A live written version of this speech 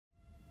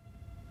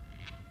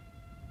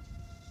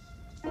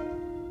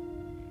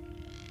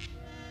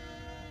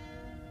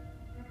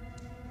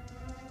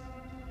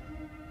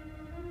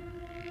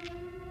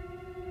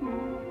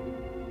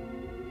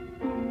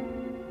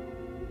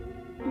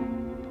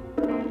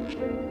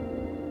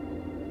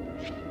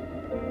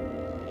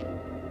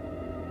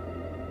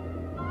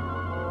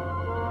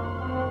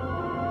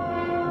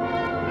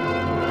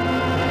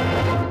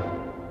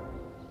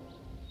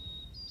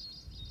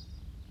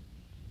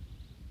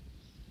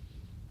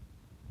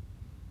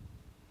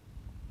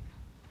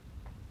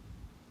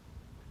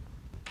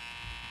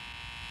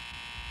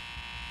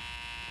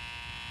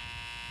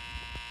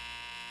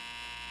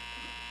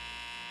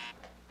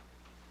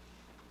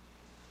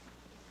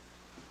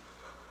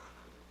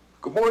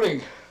Good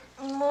morning.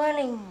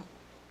 Morning.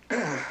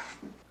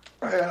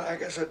 I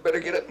guess I'd better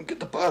get up and get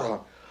the pot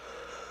on.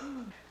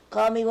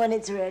 Call me when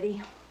it's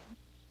ready.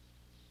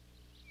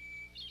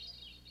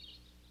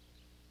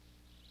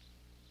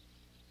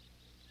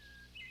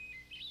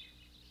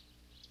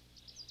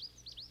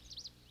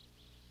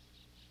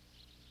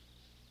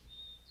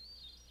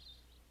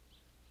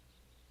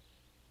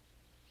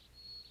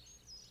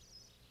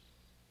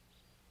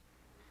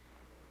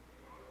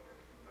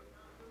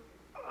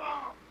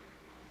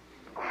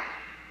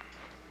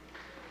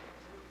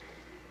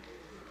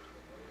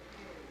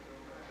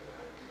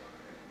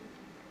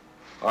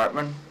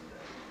 Hartman?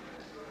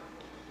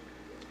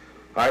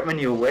 Hartman,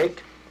 you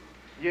awake?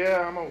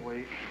 Yeah, I'm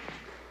awake.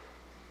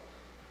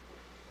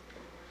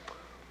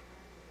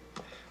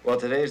 Well,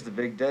 today's the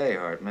big day,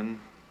 Hartman.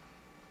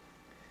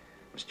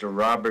 Mr.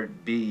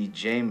 Robert B.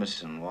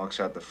 Jameson walks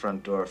out the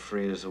front door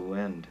free as the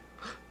wind.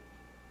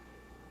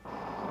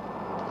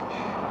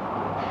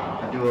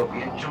 I do hope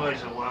he enjoys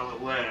it while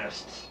it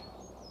lasts.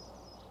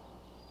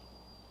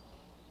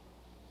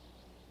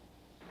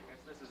 I guess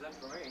this is it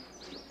for me.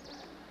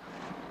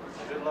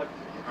 Good luck.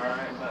 All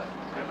right, bud.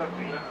 Good luck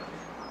to you.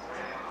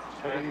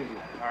 Take it easy.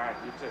 All right,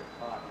 you too.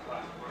 Bye.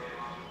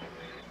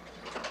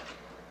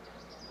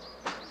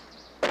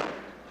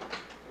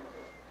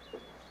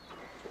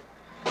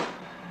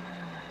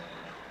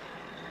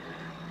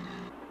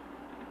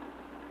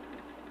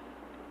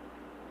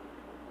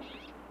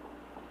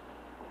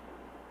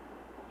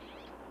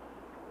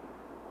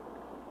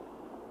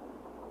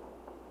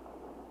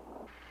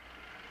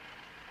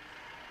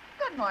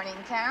 Good morning,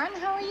 Karen.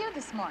 How are you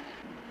this morning?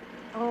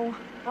 Oh,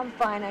 I'm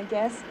fine, I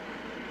guess.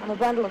 I'm a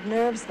bundle of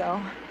nerves, though.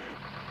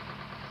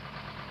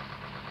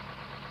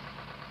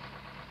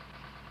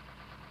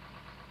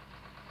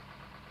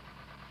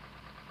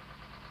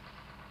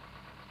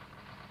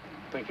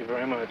 Thank you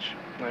very much.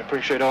 I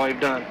appreciate all you've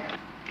done.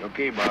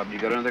 Okay, Bob, you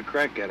got another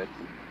crack at it.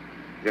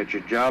 You got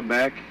your job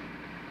back,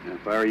 and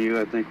if I were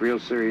you, I'd think real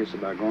serious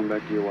about going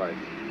back to your wife.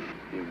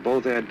 You've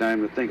both had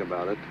time to think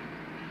about it.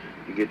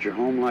 You get your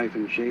home life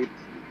in shape,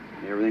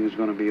 everything's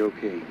going to be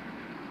okay.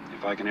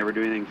 If I can ever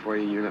do anything for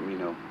you, you let me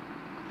know.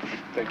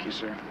 Thank you,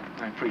 sir.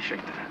 I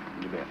appreciate that.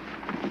 You bet.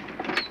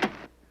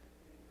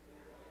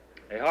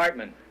 Hey,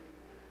 Hartman.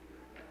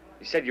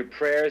 You said your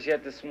prayers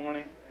yet this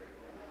morning?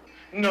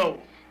 No.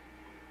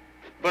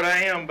 But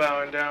I am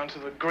bowing down to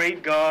the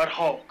great God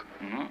Hulk.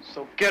 Mm-hmm.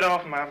 So get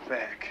off my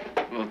back.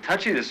 A little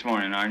touchy this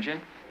morning, aren't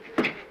you?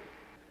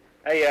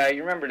 Hey,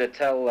 you remember to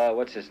tell,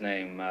 what's his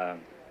name,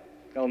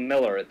 tell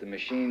Miller at the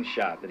machine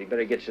shop that he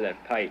better get you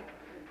that pipe.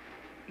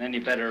 And then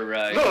you better,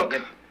 Look,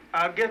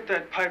 I'll get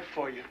that pipe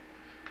for you.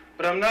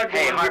 But I'm not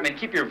going Hey, to... Hartman,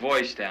 keep your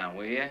voice down,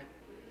 will you?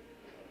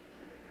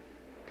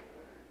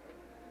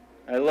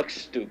 I look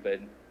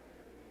stupid.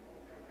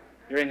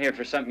 You're in here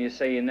for something you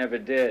say you never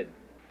did.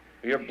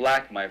 You're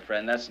black, my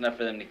friend. That's enough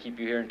for them to keep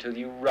you here until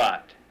you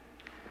rot.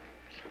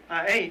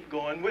 I ain't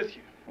going with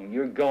you. Well,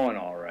 you're going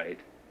all right.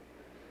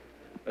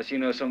 Unless you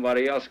know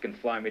somebody else can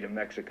fly me to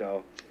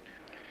Mexico.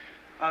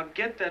 I'll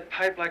get that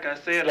pipe like I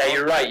said. Yeah,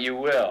 you're right, you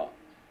will.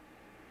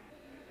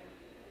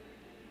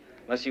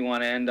 Unless you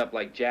want to end up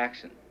like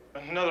Jackson.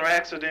 Another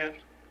accident.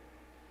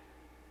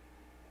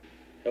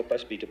 Help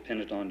us be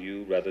dependent on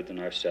you rather than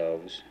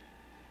ourselves,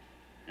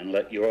 and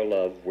let your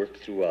love work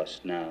through us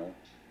now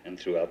and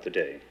throughout the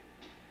day.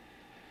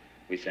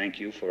 We thank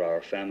you for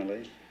our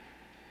family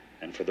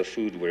and for the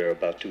food we're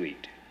about to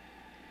eat.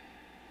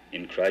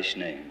 In Christ's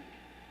name,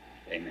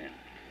 amen.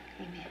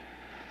 Amen.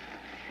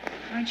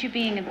 Aren't you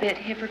being a bit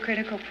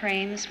hypocritical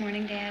praying this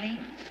morning, Daddy?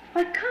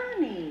 Why,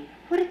 Connie,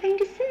 what a thing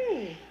to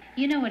say.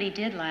 You know what he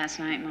did last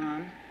night,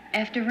 Mom.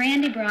 After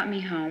Randy brought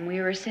me home,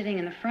 we were sitting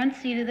in the front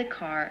seat of the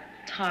car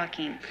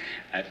talking.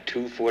 At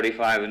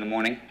 2:45 in the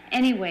morning?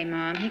 Anyway,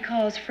 Mom, he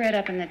calls Fred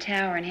up in the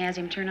tower and has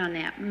him turn on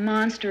that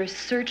monstrous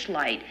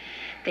searchlight.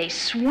 They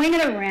swing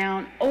it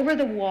around over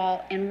the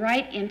wall and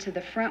right into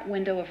the front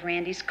window of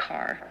Randy's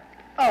car.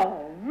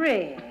 Oh,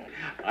 Red.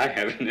 I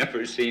have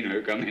never seen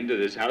her come into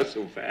this house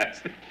so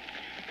fast.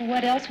 Well,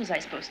 what else was I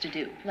supposed to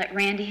do? Let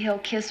Randy Hill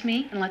kiss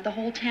me and let the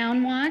whole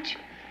town watch?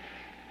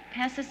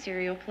 Pass the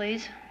cereal,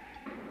 please.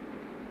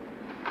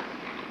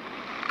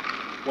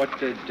 What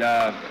did,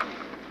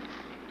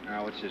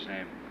 what's his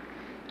name?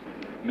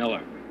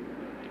 Miller.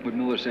 What'd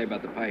Miller say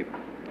about the pipe?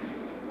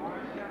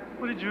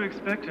 What did you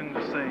expect him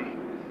to say?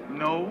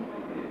 No?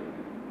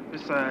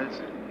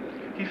 Besides,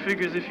 he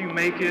figures if you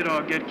make it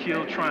or get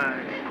killed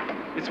trying,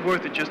 it's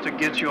worth it just to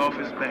get you off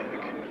his back.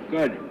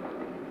 Good.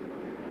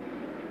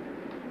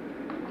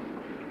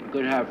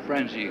 Good to have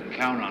friends that you can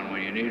count on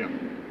when you need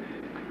them.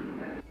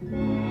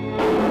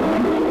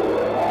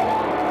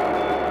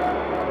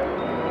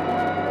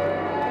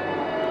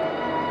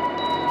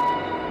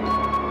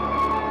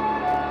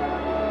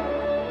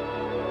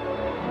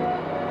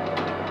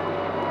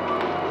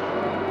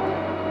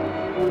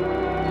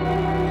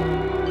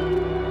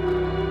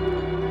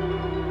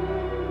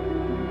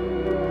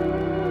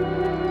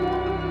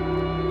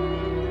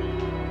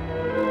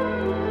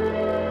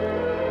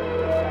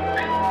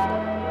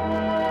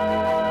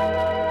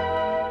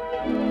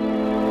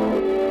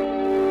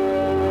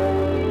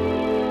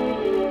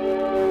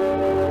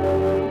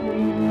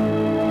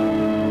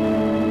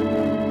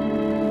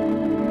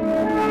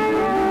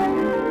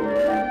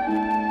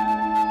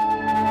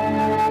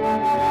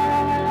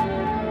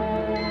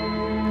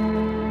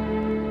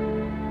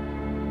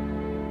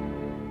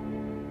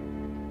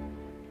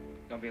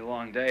 be a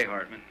long day,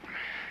 Hartman.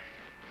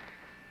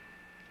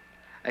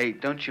 Hey,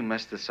 don't you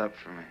mess this up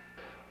for me.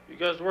 You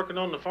guys working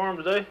on the farm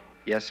today?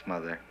 Yes,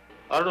 Mother.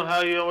 I don't know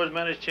how you always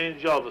manage to change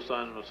job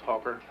assignments,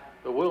 Hawker,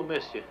 but we'll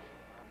miss you.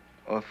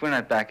 Well, if we're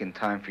not back in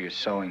time for your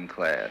sewing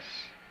class,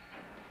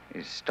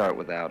 you start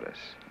without us.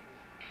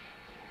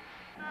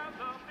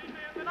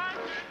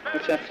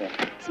 What's that for?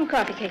 Some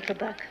coffee cake for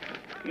Buck.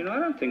 You know, I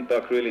don't think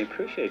Buck really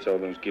appreciates all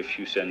those gifts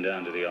you send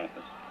down to the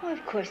office. Oh,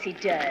 of course he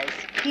does.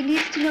 He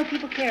needs to know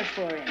people care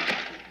for him.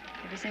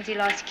 Ever since he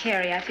lost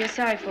Carrie, I feel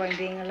sorry for him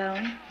being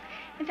alone.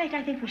 In fact,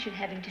 I think we should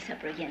have him to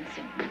supper again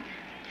soon.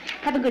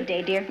 Have a good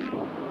day, dear.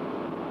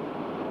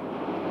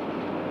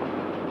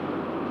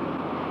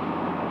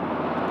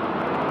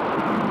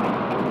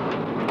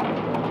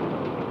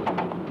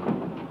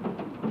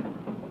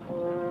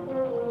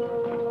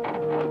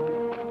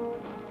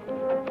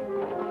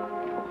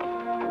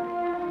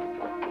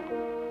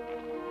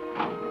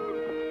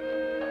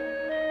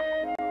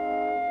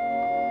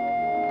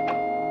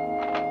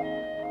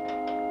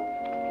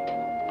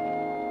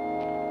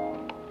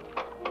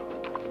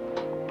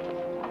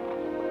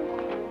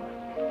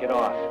 Get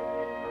off.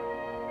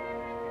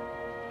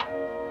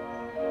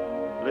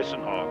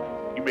 Listen, Hawk,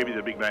 you may be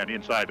the big man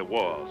inside the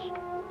walls,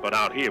 but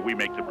out here we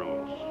make the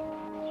rules.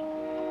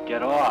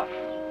 Get off.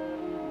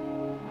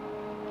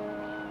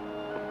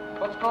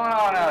 What's going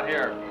on out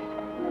here?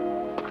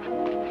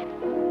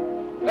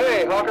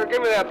 Hey, Hawker,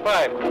 give me that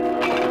pipe.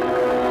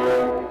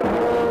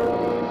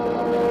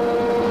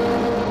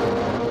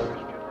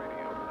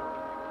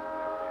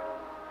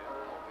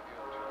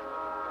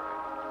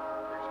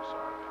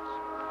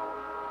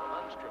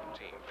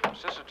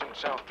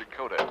 South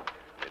Dakota.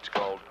 It's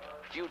called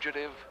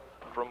Fugitive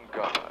from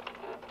God.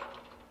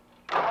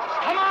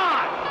 Come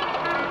on!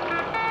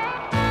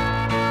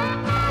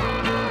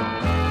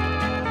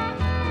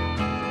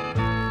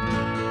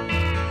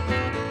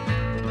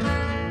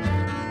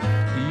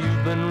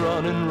 You've been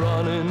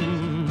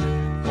running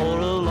for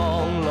a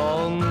long,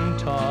 long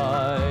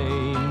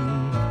time.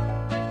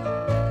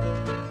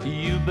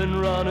 You've been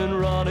running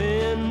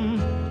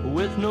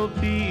with no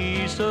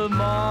peace of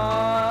mind.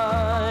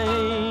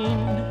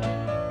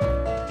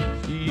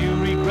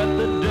 Regret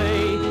the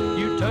day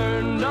you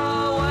turned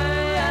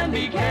away and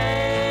became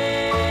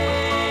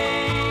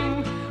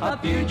a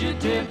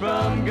fugitive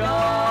from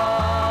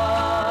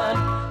God.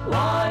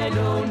 Why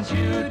don't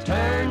you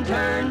turn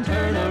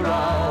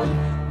around?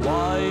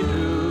 Why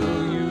do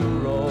you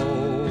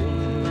roam?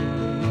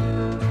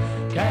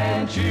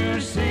 Can't you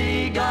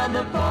see God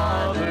the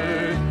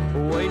Father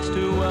waits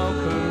to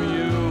welcome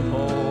you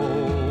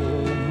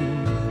home?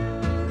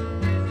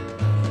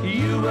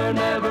 You were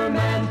never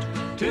meant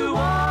to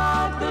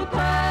walk the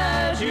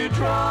path you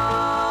trod.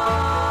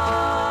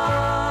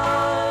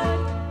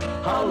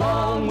 How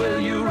long will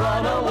you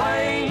run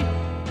away,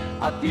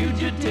 a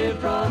fugitive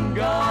from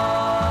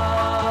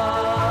God?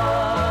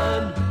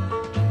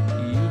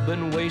 You've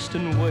been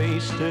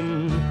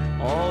wasting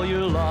all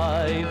your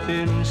life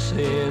in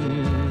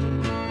sin.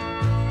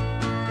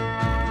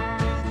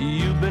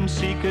 You've been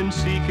seeking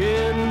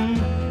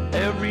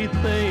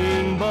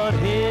everything but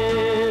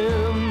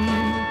Him.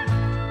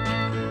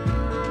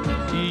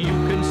 You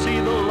can see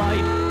the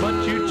light,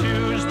 but you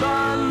choose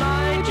the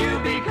night. You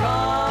become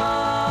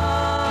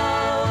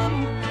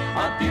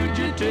a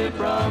fugitive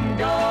from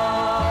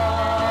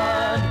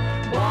God.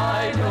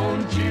 Why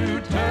don't you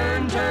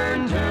turn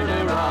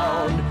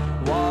around?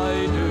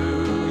 Why do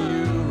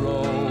you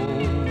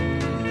roam?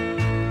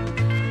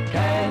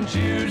 Can't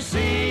you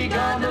see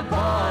God the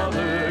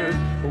Father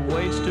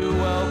waits to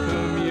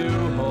welcome you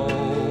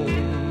home?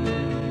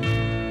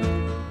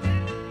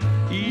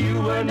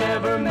 You were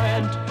never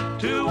meant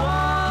to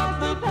walk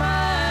the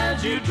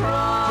path you trod.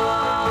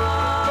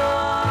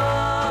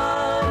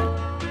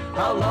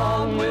 How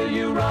long will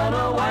you run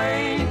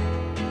away,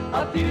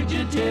 a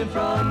fugitive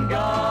from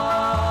God?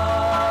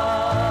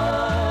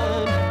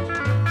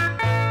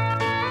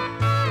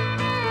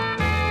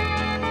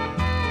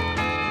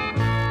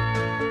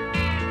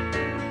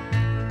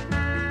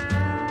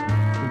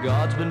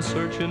 God's been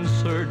searching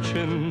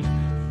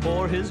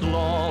for His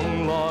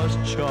long-lost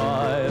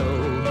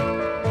child.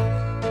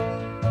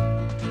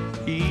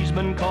 He's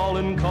been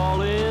calling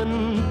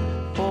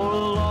for a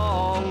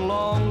long,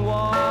 long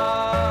while.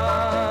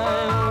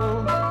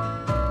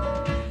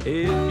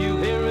 If you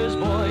hear His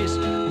voice,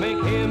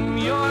 make Him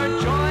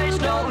your choice.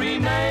 Don't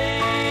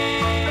remain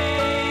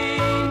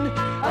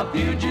a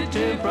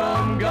fugitive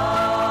from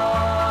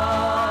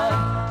God.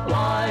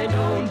 Why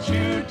don't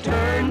you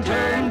turn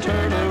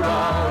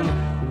around?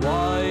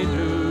 Why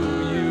do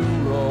you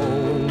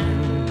roam?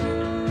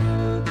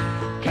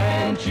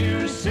 Can't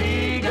you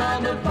see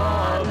God the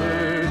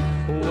Father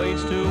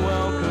waits to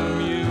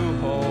welcome you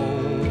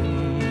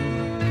home?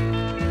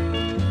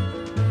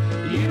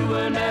 You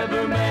were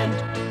never meant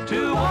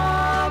to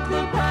walk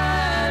the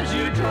paths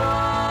you trod.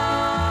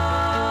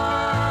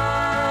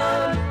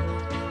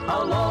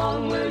 How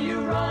long will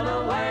you run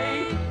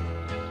away,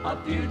 a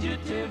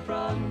fugitive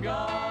from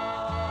God?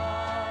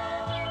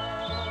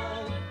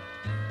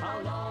 How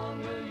long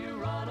will you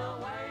run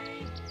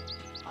away,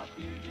 a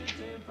fugitive?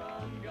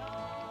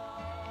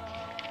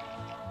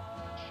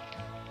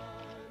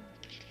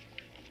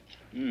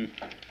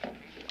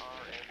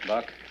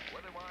 Buck.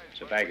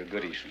 It's a bag of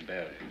goodies from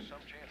Bev.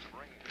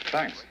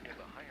 Thanks.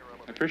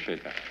 I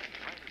appreciate that.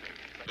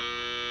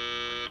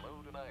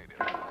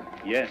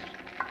 Yes.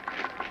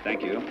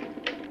 Thank you.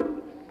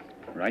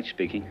 Right,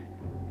 speaking.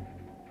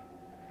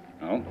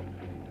 Oh?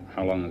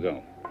 How long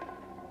ago?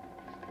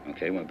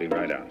 Okay, we'll be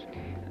right out.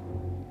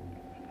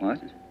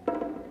 What?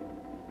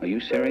 Are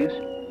you serious?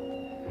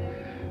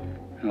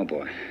 Oh,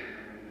 boy.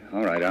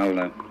 All right,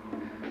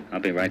 I'll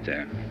be right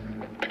there.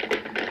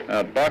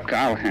 Buck,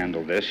 I'll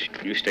handle this.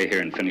 You stay here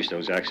and finish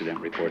those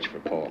accident reports for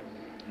Paul.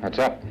 What's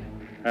up?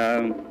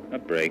 A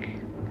break.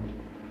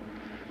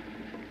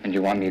 And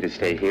you want me to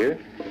stay here?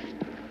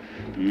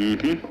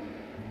 Mm-hmm.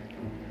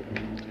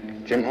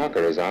 Jim Hawker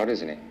is out,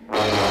 isn't he?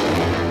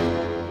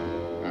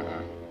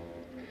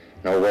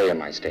 No way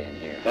am I staying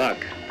here.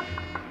 Buck,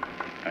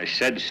 I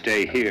said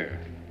stay here.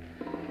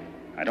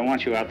 I don't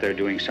want you out there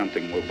doing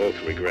something we'll both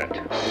regret.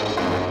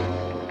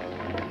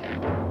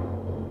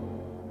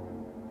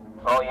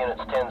 All units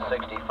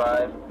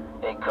 1065,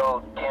 a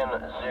code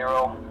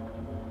 10-0.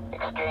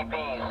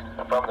 Escapees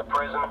from the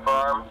prison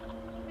farm.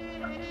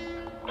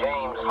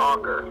 James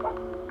Hawker,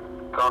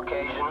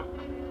 Caucasian,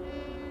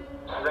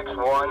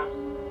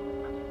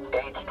 6'1",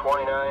 age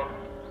 29,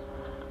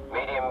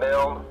 medium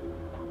build,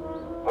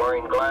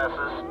 wearing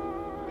glasses,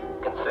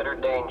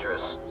 considered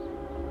dangerous.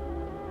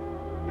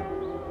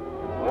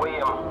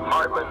 William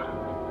Hartman,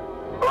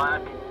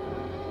 black,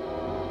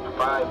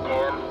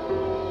 5'10",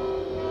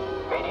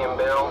 medium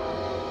build,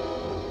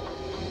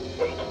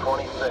 age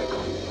 26.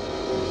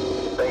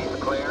 Base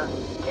clear,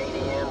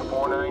 KDN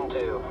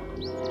 492.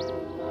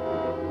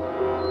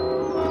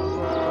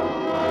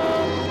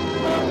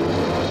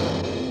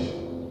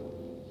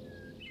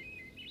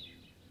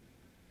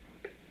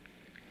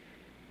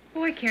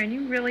 Boy, Karen,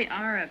 you really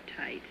are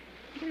uptight.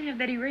 You're going to have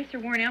that eraser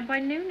worn out by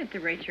noon at the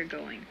rate you're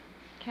going.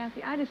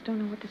 Kathy, I just don't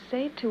know what to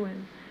say to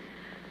him.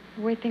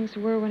 The way things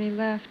were when he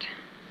left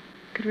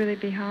could really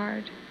be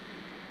hard.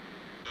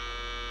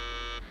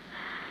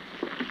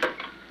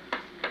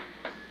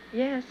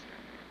 Yes.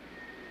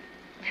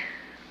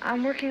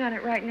 I'm working on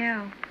it right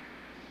now.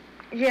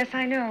 Yes,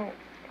 I know.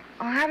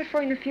 I'll have it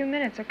for you in a few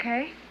minutes,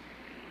 okay?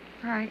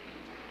 All right.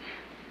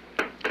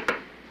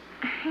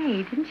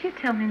 Hey, didn't you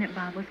tell him that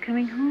Bob was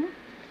coming home?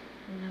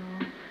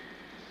 No.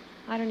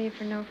 I don't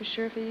even know for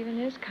sure if he even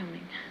is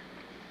coming.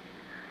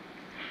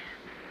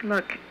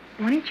 Look,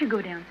 why don't you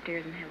go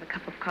downstairs and have a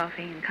cup of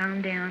coffee and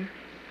calm down?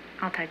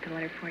 I'll type the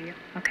letter for you,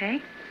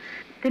 okay?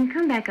 Then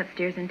come back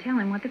upstairs and tell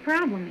him what the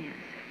problem is.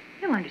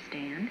 He'll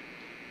understand.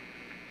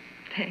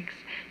 Thanks.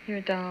 You're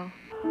a doll.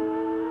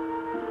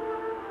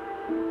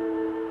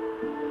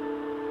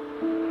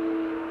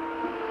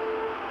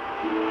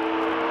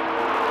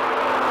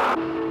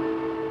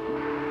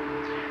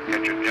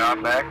 Get your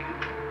job back,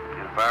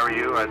 and if I were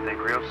you, I'd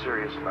think real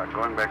serious about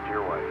going back to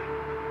your wife.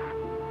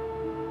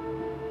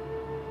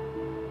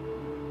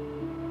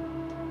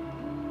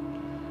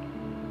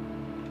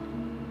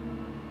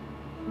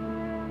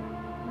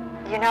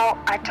 You know,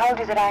 I told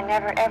you that I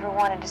never, ever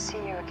wanted to see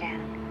you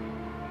again.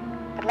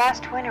 But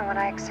last winter, when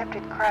I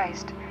accepted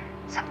Christ,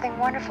 something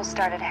wonderful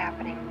started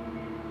happening.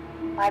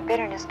 My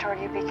bitterness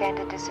toward you began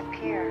to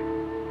disappear.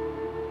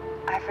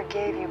 I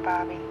forgave you,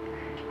 Bobby.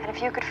 And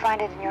if you could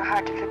find it in your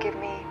heart to forgive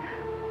me,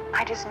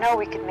 I just know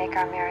we could make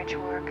our marriage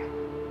work.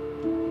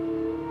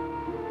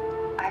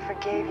 I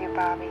forgave you,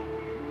 Bobby.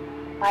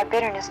 My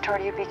bitterness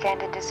toward you began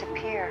to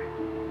disappear.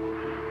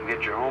 You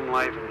get your home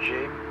life in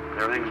shape,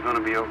 everything's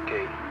gonna be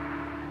okay.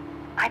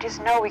 I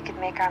just know we could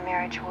make our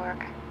marriage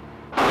work.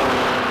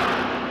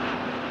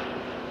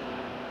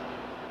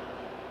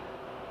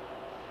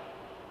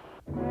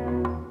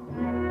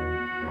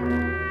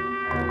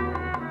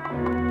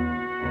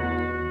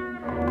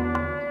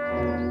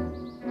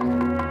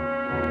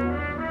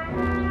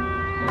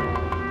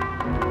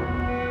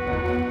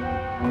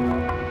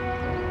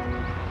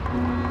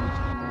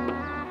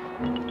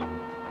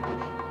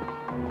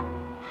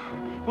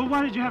 Well,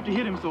 why did you have to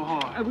hit him so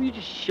hard? Will you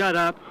just shut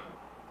up?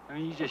 I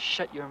mean, you just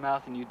shut your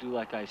mouth and you do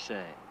like I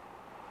say.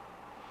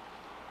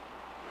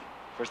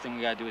 First thing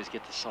we gotta do is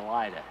get to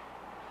Salida.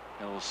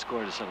 Got a little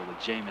score to settle with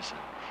Jameson.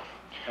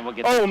 And we'll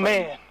get Oh,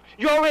 man.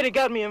 You already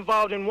got me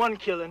involved in one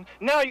killing.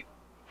 Now you...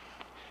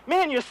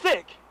 Man, you're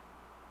sick.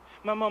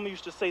 My mama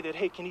used to say that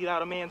hate can eat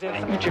out a man's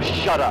inside. You just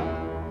shut up.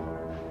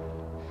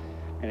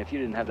 And if you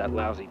didn't have that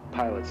lousy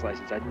pilot's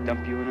license, I'd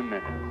dump you in a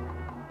minute.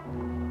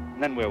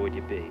 And then where would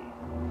you be?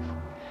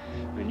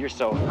 I mean, you're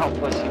so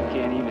helpless you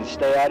can't even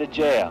stay out of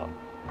jail.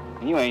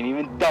 And you ain't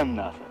even done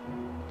nothing.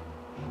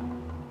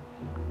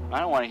 I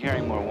don't want to hear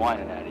any more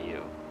whining out of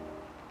you.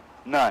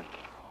 None.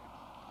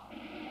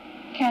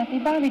 Kathy,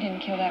 Bobby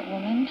didn't kill that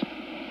woman.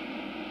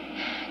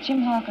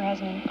 Jim Hawker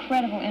has an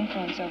incredible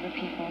influence over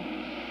people.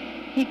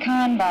 He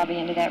conned Bobby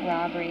into that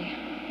robbery.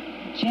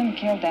 Jim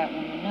killed that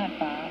woman, not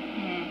Bob.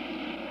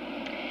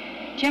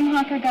 Jim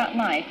Hawker got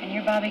life, and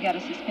your Bobby got a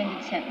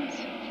suspended sentence.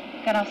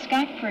 Got off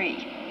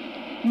scot-free.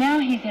 Now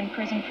he's in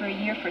prison for a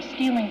year for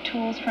stealing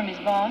tools from his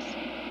boss.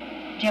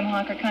 Jim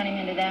Hawker conned him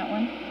into that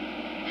one.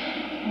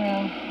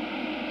 Well,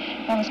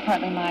 that was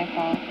partly my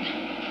fault.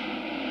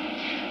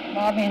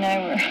 Bobby and I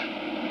were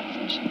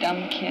such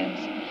dumb kids.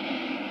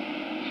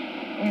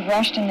 We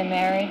rushed into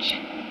marriage.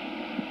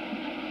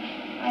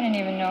 I didn't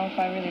even know if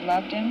I really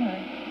loved him or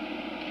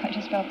if I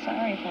just felt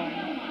sorry for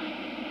him.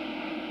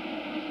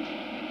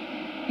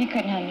 He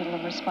couldn't handle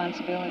the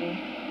responsibility.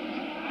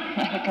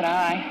 Neither could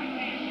I.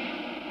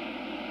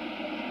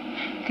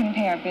 Couldn't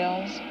pay our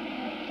bills.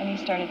 Then he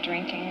started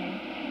drinking and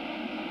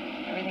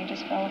everything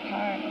just fell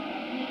apart.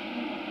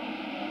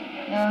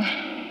 No,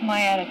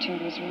 my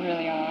attitude was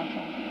really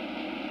awful.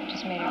 It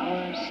just made it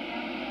worse.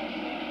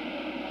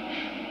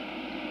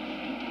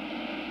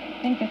 I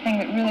think the thing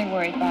that really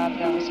worried Bob,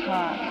 though, was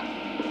Hawk.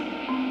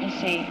 You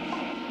see,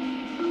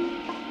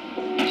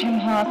 Jim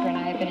Hawker and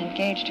I had been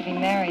engaged to be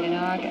married in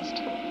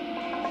August.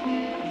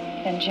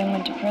 Then Jim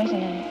went to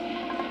prison, and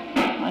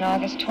on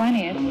August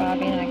 20th,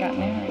 Bobby and I got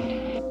married.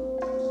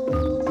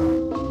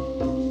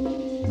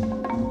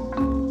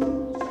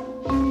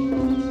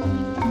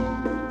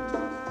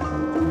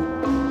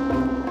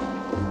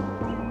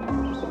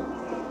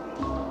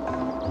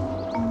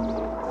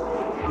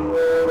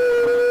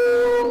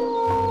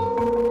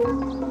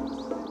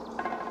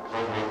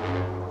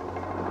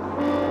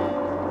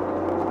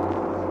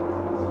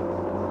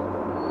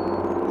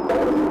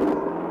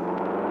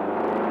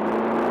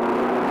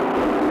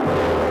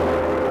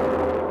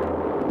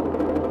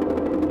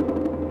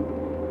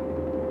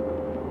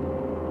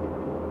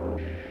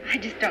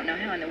 Don't know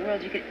how in the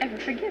world you could ever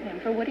forgive him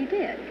for what he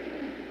did.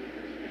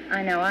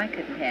 I know I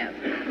couldn't have.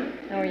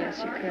 Oh, yes,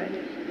 you could.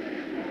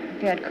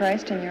 If you had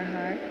Christ in your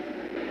heart.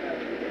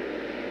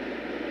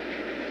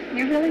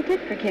 You really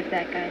did forgive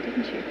that guy,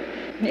 didn't you?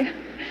 Yeah,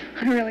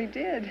 I really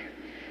did. It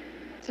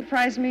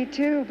surprised me,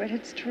 too, but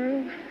it's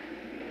true.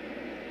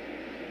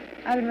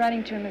 I've been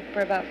writing to him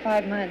for about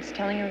 5 months,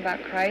 telling him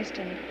about Christ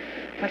and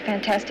what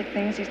fantastic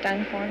things he's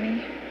done for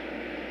me.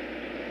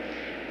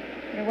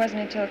 But it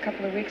wasn't until a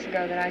couple of weeks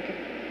ago that I could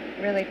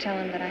really tell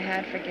him that I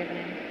had forgiven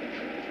him.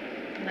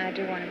 And I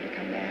do want him to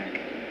come back.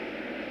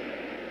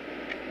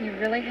 You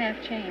really have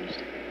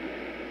changed.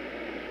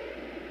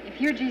 If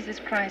your Jesus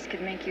Christ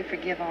could make you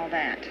forgive all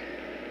that,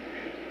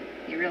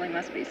 you really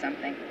must be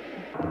something.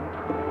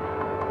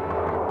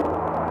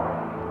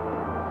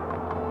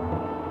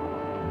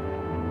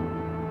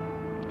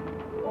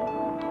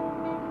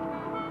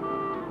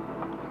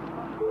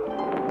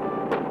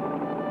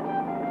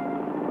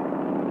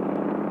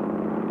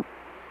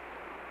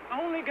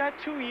 Got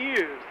 2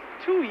 years.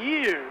 2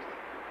 years.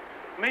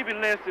 Maybe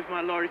less if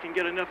my lawyer can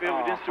get enough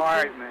evidence to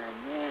prove.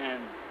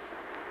 Man.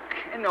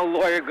 Ain't no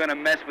lawyer gonna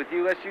mess with you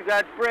unless you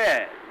got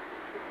bread.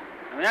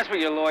 I mean, that's what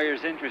your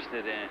lawyer's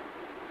interested in.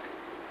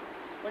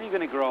 When are you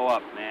gonna grow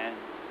up, man?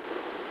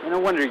 No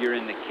wonder you're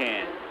in the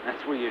can.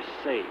 That's where you're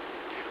safe.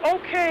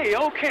 Okay.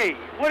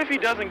 What if he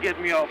doesn't get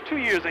me off? 2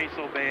 years ain't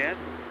so bad.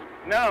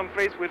 Now I'm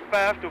faced with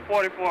 5 to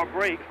 40 for a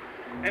break.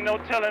 And no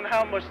telling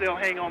how much they'll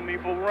hang on me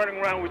for running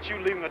around with you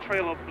leaving a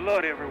trail of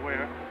blood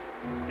everywhere.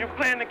 You're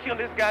planning to kill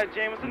this guy,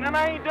 Jameson, and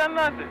I ain't done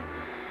nothing.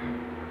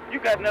 You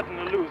got nothing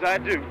to lose, I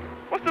do.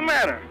 What's the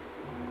matter?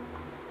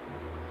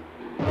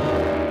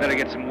 Better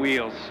get some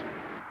wheels.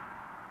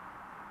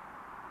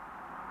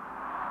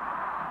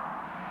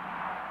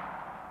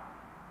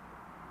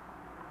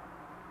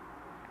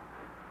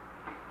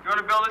 You want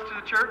to bill this to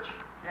the church?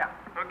 Yeah.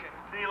 Okay,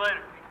 see you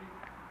later.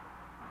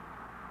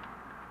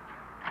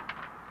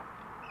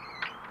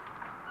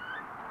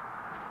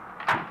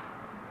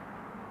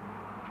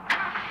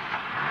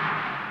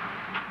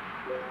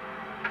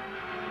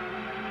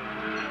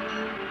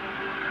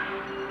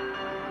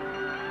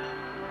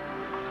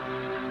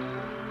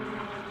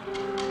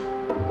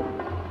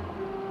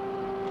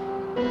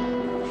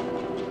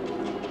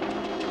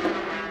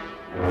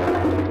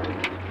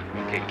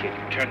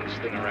 Turn this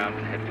thing around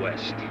and head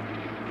west.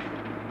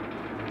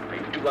 Now,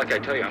 you do like I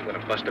tell you, I'm gonna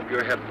bust up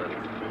your head a little.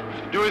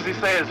 Do as he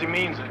says, he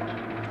means it.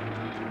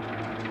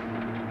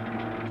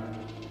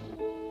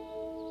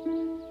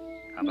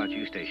 How about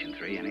you, Station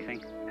 3?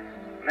 Anything?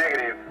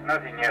 Negative.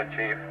 Nothing yet,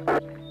 Chief.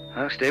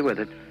 Well, stay with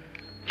it.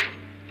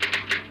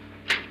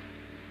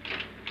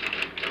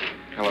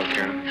 Hello,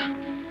 Karen.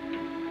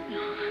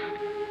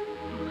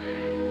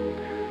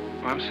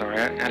 Oh, I'm sorry.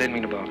 I didn't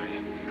mean to bother you.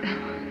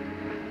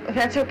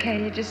 That's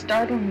okay. You just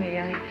startled me.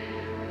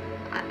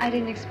 I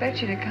didn't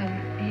expect you to come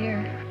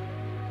here.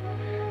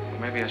 Well,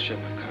 maybe I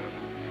shouldn't have come.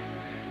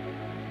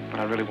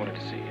 But I really wanted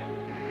to see you.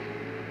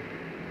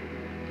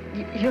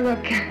 You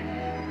look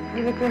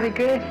really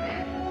good.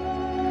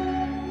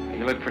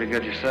 You look pretty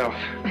good yourself.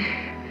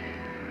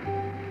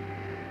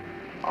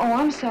 Oh,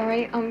 I'm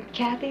sorry.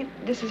 Kathy,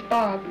 this is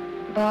Bob.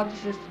 Bob,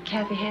 this is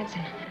Kathy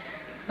Hansen.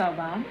 Hello,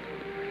 Bob.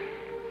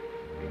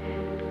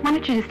 Why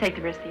don't you just take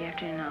the rest of the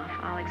afternoon off?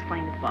 I'll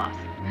explain to the boss.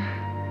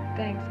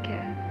 Thanks,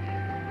 Kat.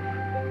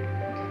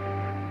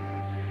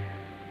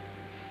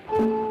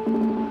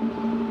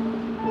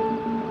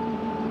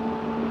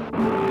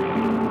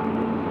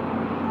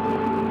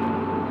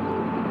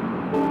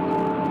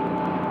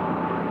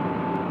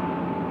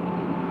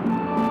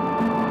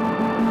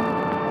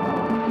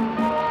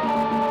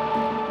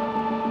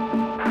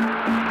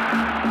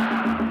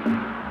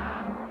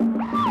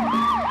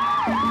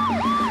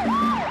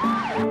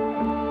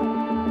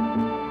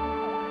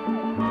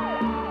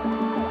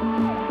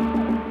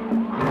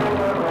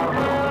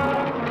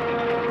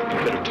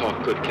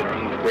 good, kid, or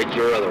I'm gonna break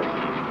your other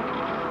arm.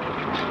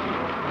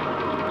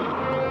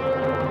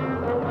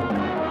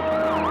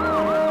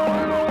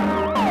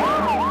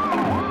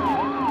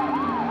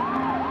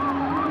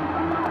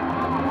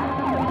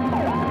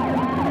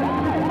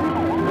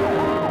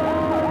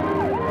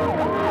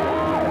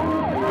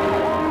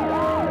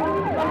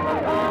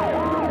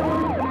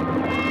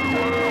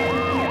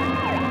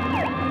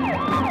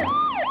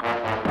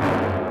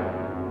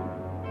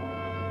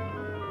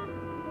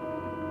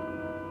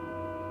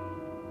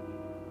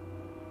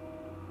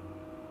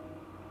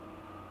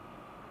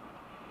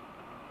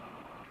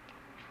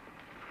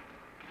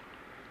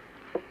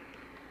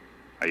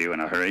 Are you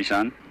in a hurry,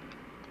 son?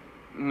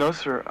 No,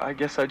 sir. I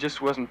guess I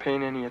just wasn't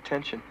paying any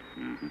attention.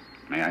 Mm-hmm.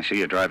 May I see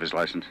your driver's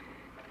license?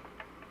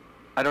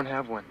 I don't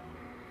have one.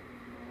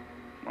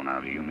 Well,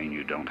 now, do you mean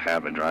you don't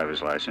have a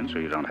driver's license,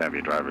 or you don't have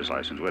your driver's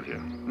license with you?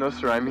 No,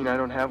 sir. I mean I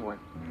don't have one.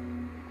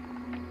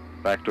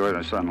 Back door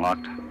is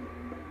unlocked?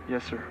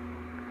 Yes, sir.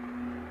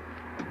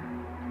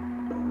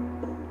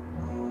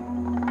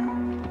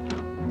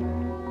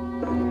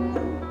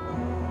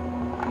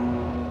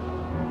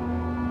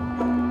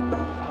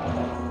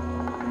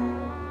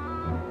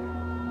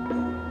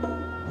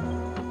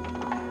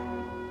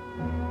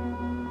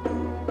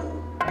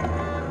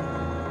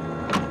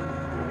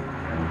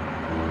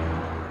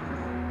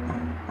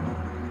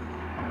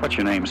 What's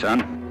your name,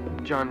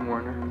 son? John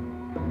Warner.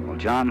 Well,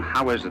 John,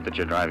 how is it that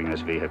you're driving this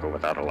vehicle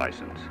without a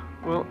license?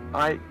 Well,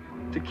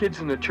 the kids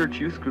in the church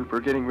youth group are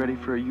getting ready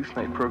for a youth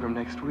night program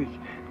next week.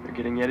 They're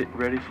getting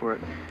ready for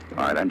it.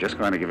 All right, I'm just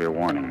going to give you a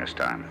warning this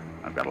time.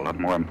 I've got a lot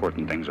more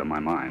important things on my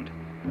mind.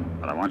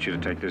 But I want you to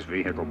take this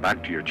vehicle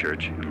back to your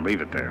church and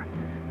leave it there.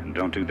 And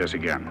don't do this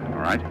again,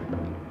 all right?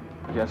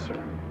 Yes,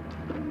 sir.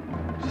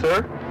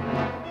 Sir?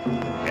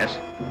 Yes?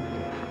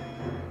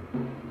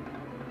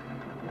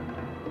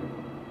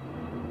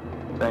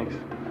 Thanks.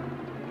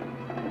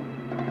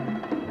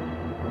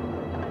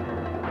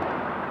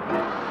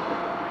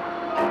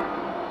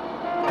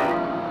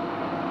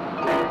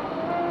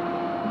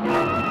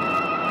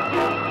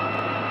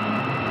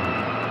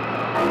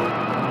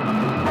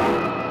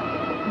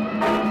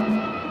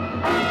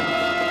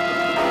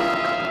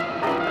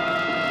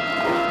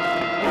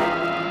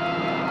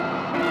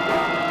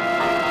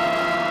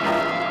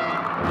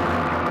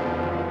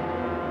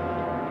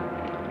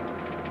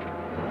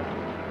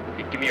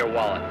 Give me your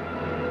wallet.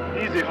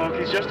 Easy, Hulk.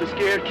 He's just a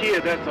scared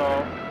kid, that's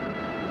all.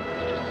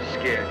 He's just a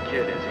scared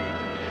kid, is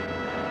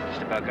he?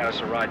 Just about got us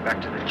a ride back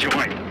to the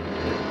joint.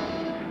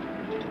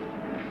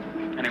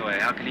 Anyway,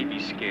 how can he be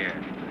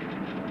scared?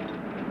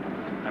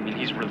 I mean,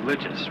 he's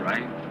religious,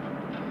 right?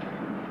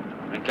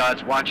 And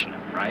God's watching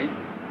him, right?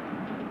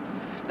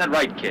 Isn't that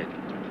right, kid?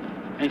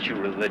 Ain't you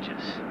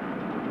religious?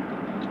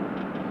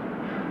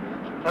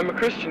 I'm a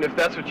Christian, if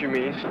that's what you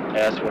mean.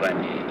 That's what I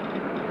mean.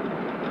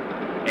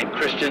 Ain't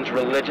Christians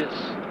religious?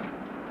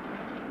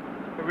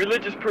 A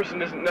religious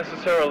person isn't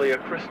necessarily a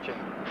Christian.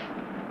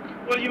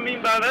 What do you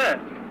mean by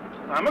that?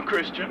 I'm a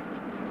Christian.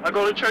 I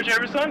go to church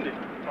every Sunday.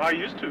 I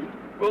used to.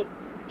 Well,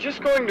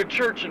 just going to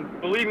church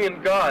and believing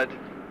in God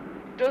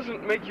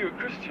doesn't make you a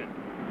Christian.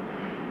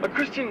 A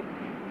Christian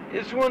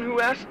is one who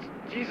asks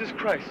Jesus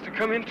Christ to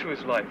come into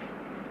his life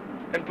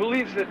and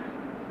believes that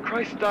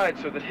Christ died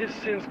so that his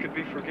sins could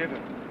be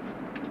forgiven.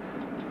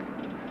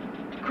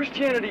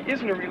 Christianity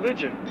isn't a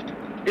religion.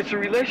 It's a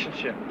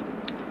relationship.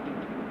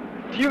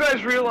 Do you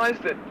guys realize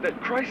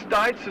that Christ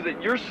died so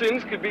that your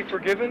sins could be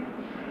forgiven?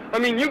 I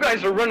mean, you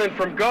guys are running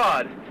from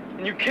God,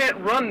 and you can't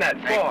run that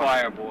far. Hey,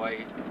 choir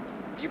boy,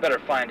 you better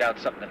find out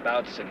something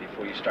about sin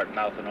before you start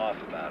mouthing off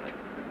about it.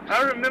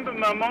 I remember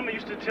my mama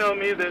used to tell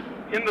me that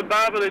in the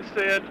Bible it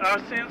said our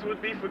sins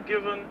would be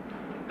forgiven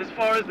as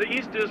far as the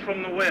east is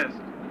from the west.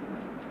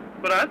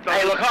 But I thought...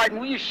 Hey, look,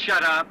 Harden, will you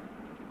shut up?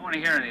 I don't want to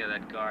hear any of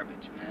that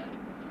garbage, man.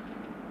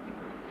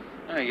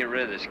 I'm gonna get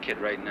rid of this kid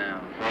right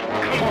now.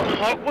 Come on,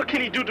 Hawk. What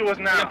can he do to us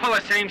now? He'll pull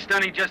the same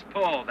stunt he just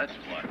pulled, that's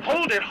what.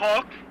 Hold it,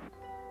 Hawk.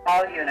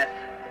 All units.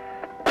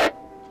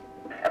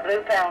 A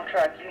blue pound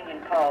truck,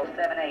 Union Paul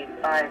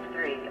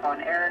 7853, on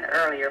errand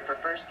earlier for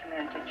First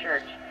Community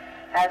Church,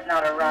 has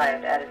not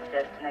arrived at its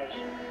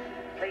destination.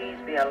 Please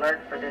be alert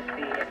for this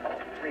vehicle.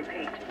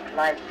 Repeat,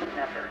 license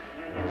number,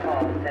 Union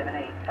Paul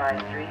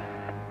 7853.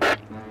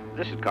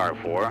 This is car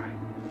 4.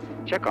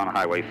 Check on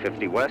Highway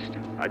 50 West.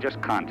 I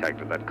just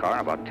contacted that car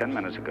about 10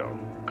 minutes ago.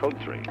 Code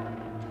 3.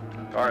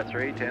 Car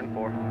 3,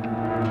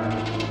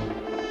 10-4.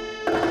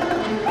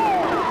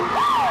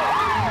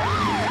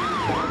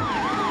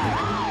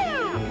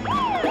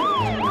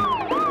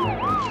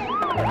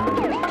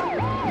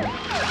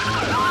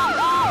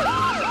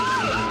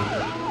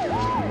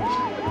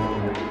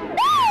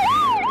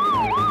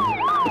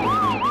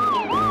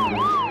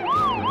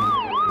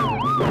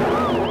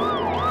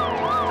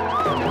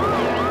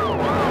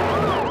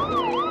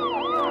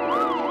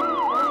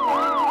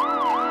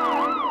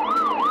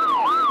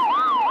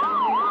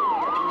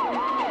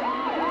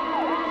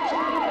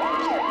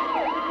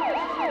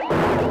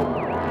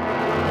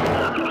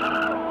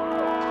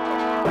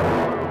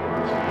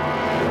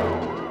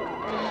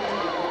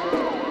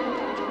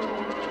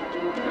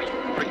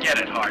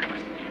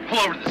 Pull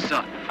over to the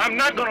side. I'm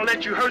not gonna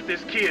let you hurt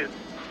this kid.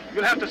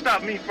 You'll have to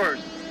stop me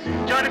first.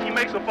 John, if he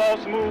makes a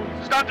false move,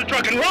 stop the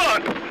truck and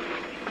run!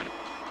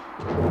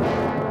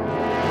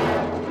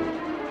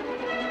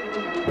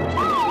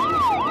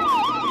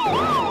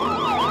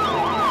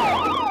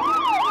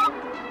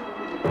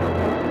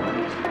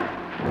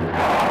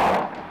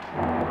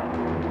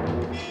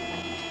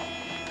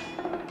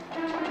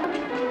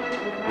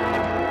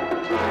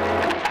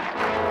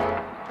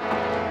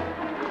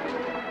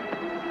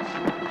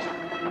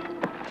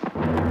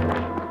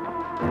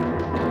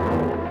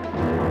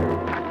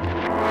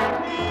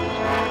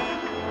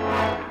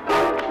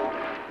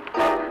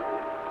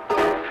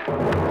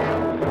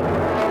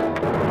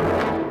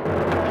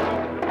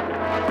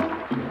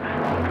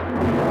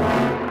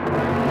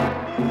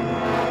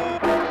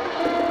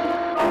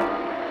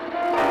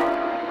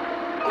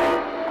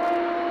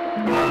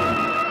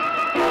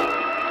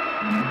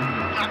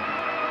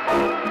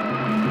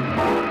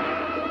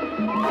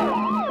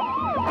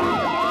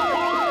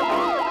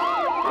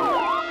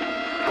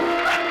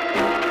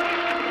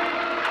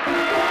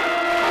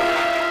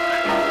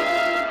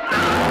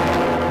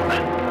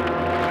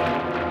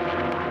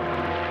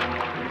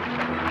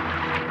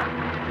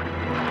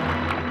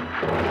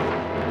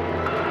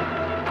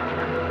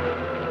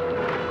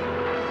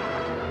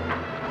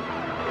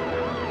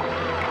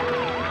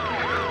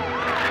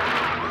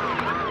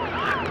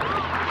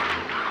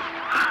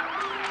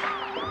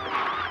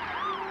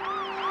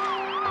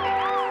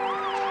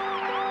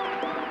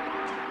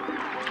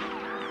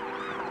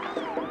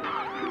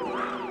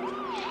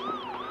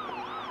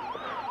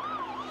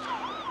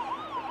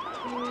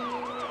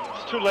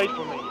 Too late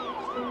for me.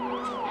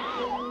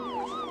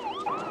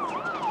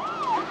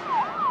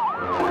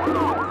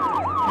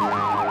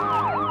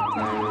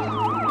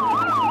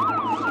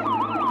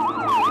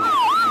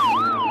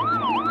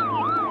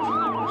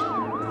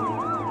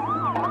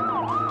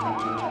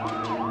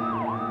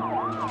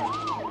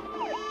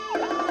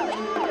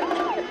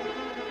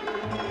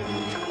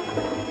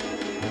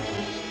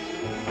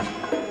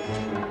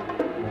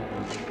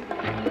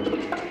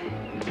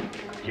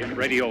 Jim,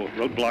 radio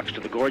roadblocks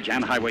to the gorge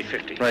and Highway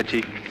 50. Right,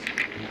 Chief.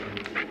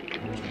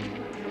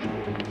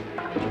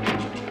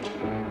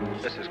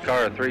 This is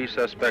Car 3.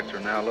 Suspects are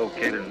now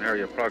located in an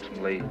area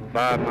approximately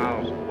 5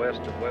 miles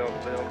west of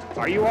Wellsville.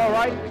 Are you all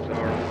right?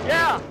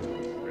 Yeah.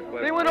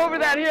 They went over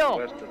that hill.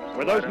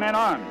 Were those men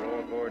armed?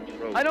 Royal Gorge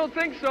Road. I don't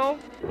think so.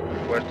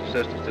 Request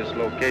assistance at this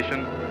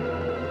location,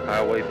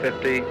 Highway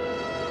 50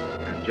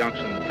 and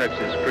Junction,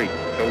 Texas Creek,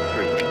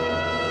 Code 3.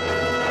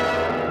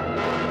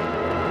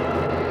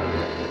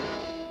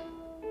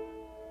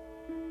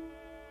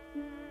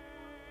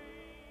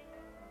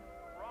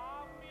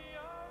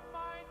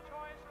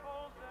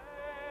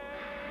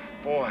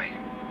 Boy,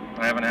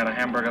 I haven't had a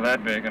hamburger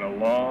that big in a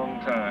long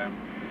time.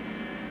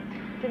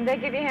 Didn't they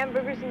give you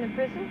hamburgers in the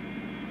prison?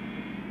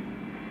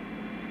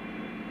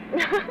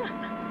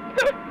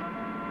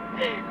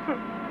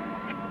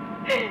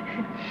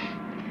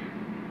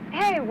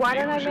 Hey, why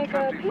don't I make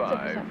a pizza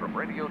for some? From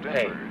Radio Denver,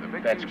 Hey, the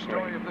big that's news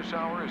story of this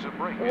hour is a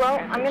break.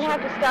 Well, I'm going to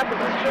have to stop at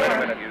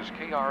the store. Is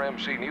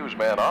KRMC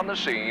newsman on the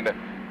scene,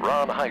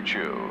 Ron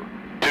Haichu.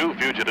 2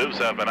 fugitives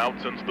have been out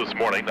since this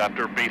morning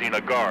after beating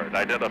a guard,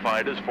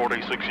 identified as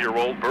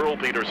 46-year-old Burl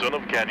Peterson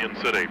of Canyon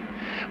City.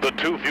 The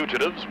 2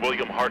 fugitives,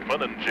 William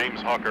Hartman and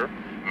James Hawker,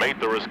 made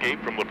their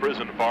escape from the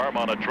prison farm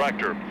on a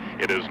tractor.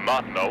 It is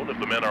not known if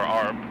the men are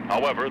armed.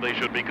 However, they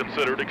should be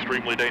considered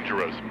extremely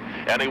dangerous.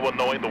 Anyone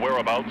knowing the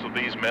whereabouts of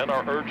these men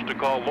are urged to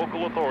call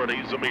local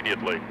authorities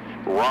immediately.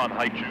 Ron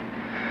Haichu.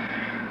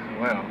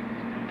 Well,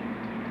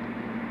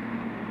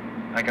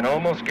 I can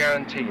almost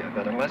guarantee you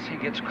that unless he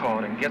gets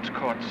caught and gets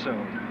caught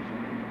soon,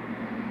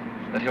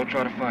 that he'll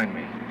try to find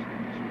me.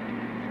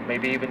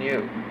 Maybe even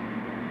you.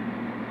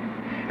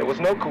 It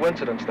was no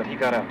coincidence that he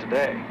got out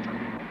today.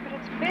 But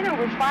it's been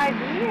over 5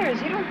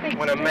 years. You don't think...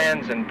 When a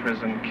man's in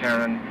prison,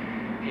 Karen,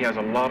 he has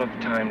a lot of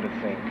time to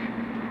think.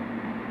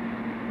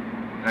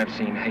 I've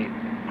seen hate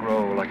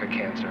grow like a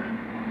cancer,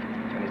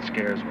 and it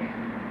scares me.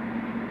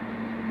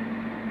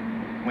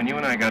 When you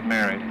and I got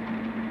married,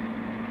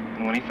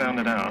 and when he found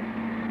it out,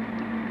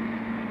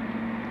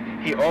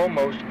 he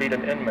almost beat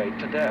an inmate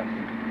to death.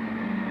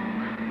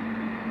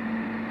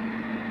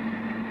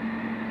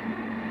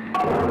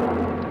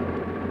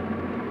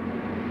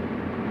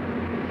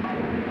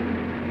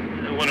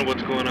 I wonder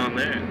what's going on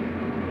there.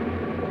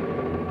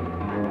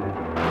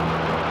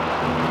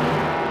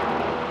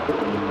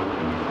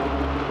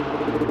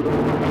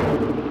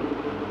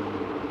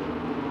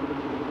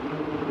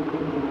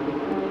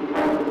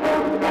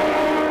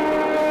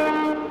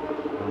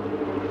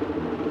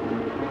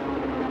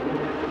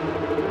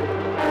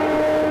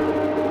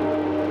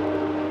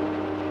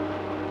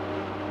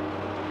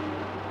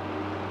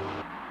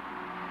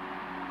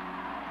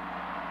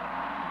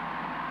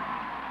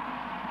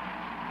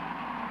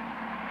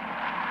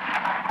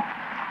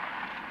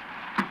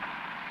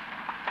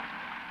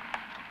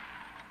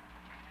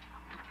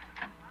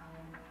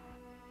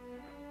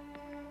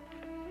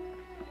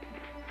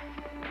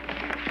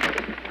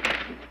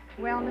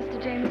 Well,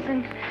 Mr.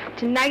 Jameson,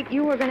 tonight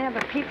you are going to have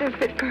a pizza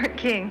fit for a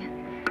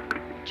king.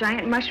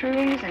 Giant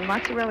mushrooms and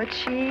mozzarella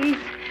cheese,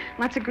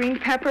 lots of green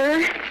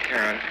pepper.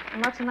 Karen.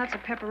 And lots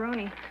of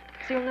pepperoni.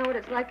 So you'll know what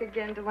it's like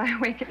again to lie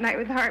awake at night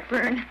with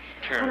heartburn.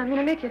 Karen. And I'm going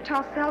to make you a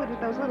tossed salad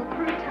with those little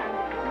croutons.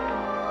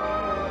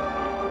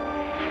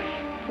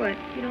 What,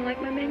 you don't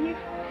like my menu?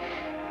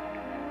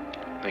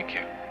 Thank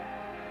you.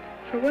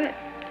 For what?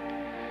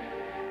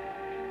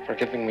 For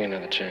giving me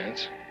another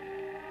chance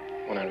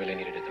when I really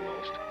needed it the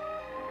most.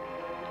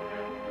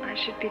 I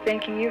should be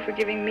thanking you for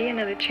giving me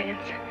another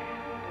chance.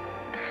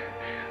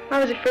 I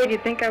was afraid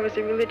you'd think I was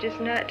a religious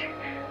nut,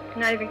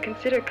 not even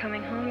consider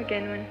coming home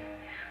again when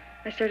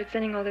I started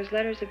sending all those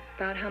letters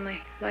about how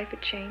my life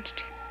had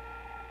changed.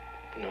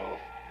 No.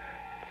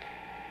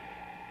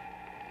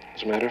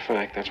 As a matter of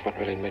fact, that's what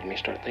really made me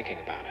start thinking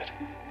about it.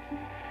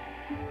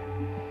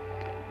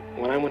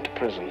 When I went to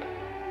prison,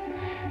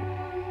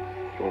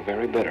 you were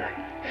very bitter.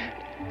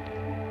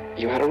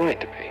 You had a right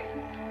to be.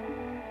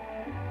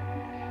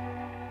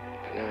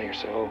 But now you're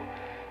so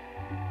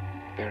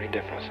very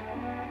different.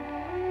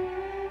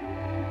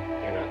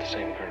 You're not the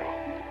same girl.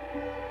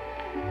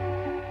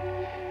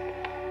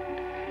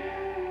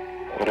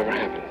 Whatever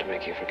happened to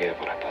make you forgive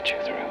what I put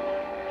you through?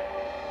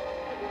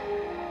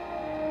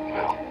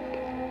 Well,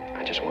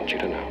 I just want you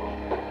to know.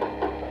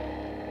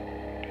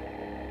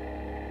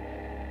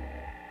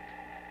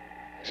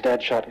 Is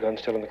Dad's shotgun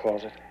still in the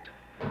closet?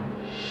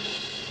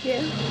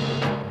 Yeah.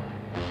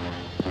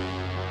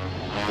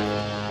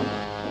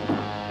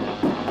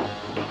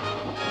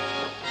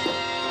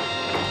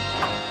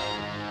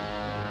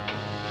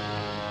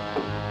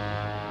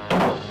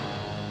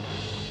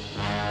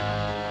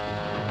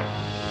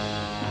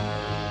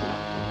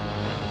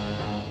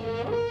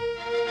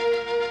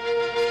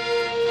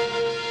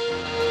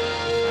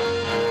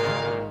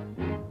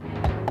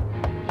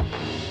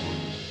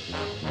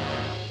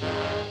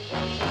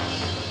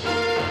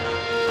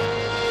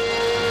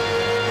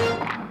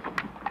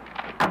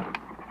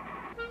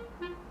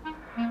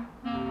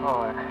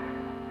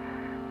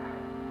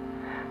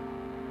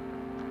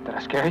 Did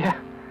I scare you?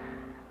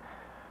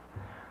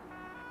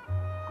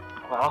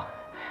 Well,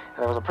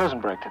 there was a prison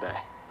break today.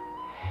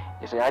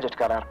 You see, I just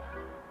got out.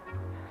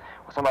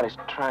 Well, somebody's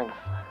trying to...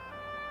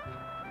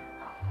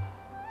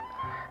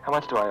 How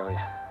much do I owe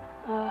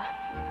you?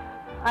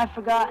 I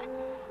forgot.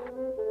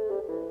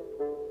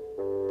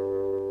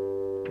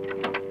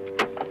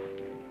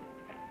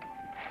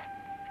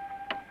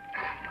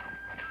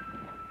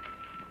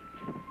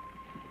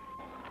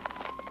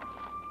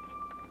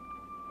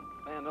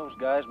 Man, those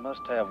guys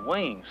must have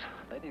wings.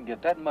 They didn't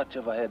get that much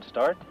of a head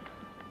start.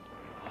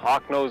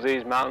 Hawk knows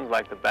these mountains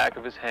like the back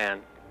of his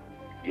hand.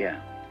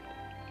 Yeah.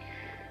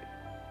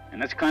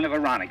 And that's kind of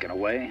ironic in a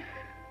way.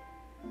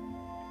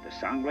 The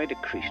Sangre de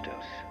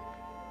Cristos.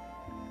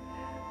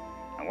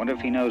 I wonder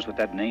if he knows what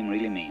that name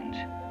really means.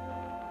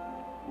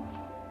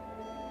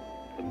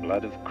 The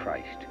blood of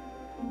Christ.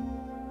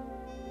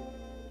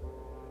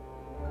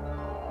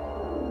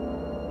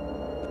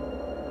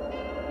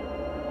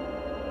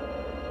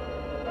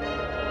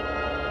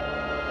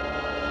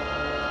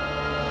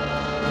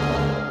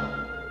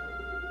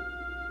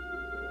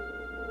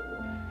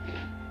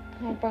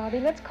 Oh, Bobby,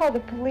 let's call the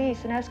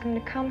police and ask them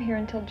to come here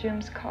until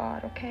Jim's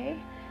caught, okay?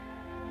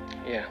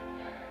 Yeah,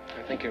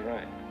 I think you're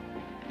right.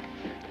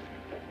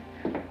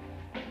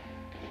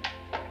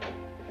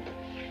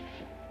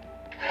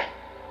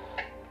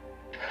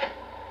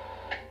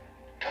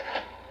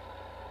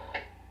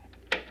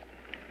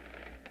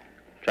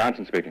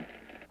 Johnson speaking.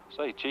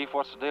 Say, Chief,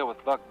 what's the deal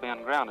with Buck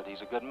being grounded?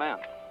 He's a good man.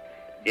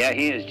 Yeah,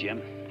 he is,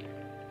 Jim.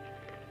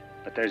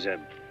 But there's a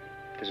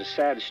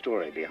sad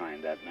story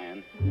behind that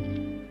man.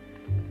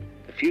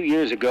 A few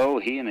years ago,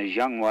 he and his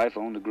young wife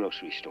owned a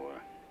grocery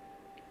store.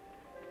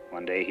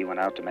 One day, he went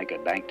out to make a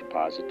bank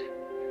deposit.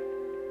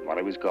 While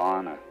he was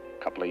gone, a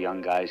couple of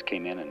young guys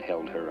came in and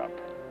held her up.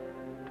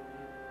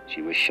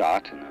 She was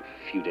shot, and a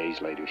few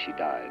days later, she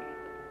died.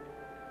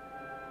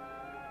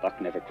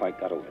 Buck never quite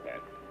got over that.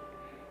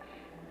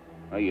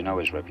 Well, you know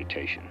his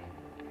reputation.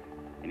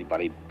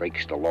 Anybody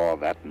breaks the law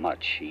that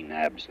much, he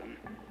nabs them.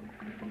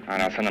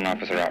 And I'll send an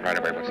officer out right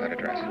away. What's that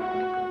address?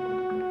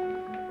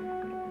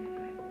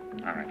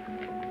 All right.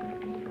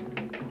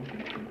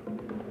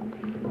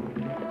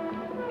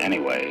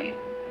 Anyway,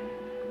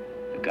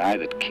 the guy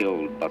that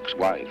killed Buck's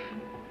wife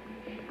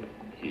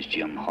is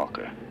Jim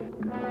Hawker.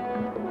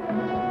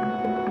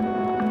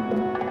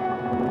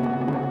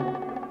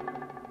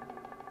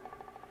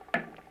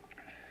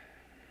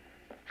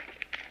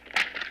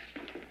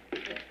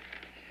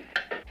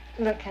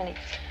 Look, honey,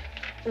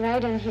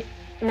 right in here,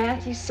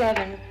 Matthew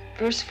 7,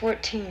 verse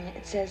 14,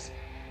 it says,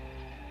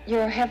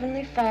 "Your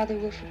heavenly Father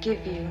will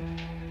forgive you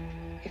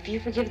if you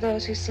forgive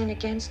those who sin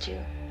against you.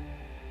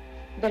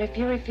 But if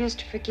you refuse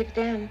to forgive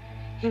them,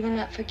 he will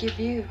not forgive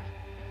you."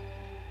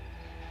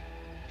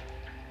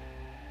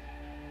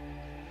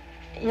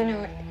 You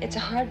know, it's a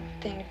hard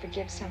thing to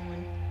forgive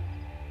someone.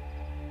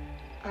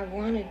 I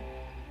wanted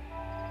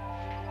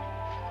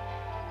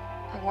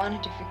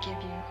to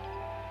forgive you,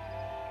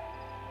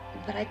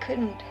 but I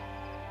couldn't.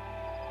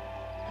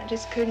 I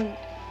just couldn't.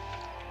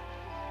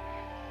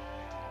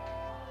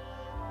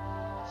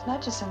 It's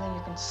not just something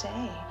you can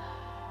say.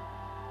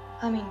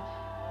 I mean,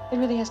 it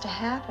really has to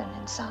happen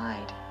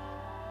inside.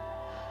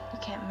 You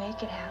can't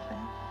make it happen.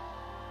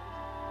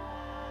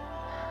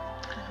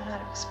 I don't know how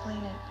to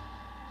explain it.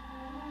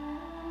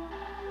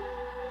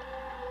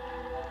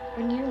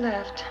 When you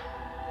left,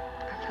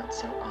 I felt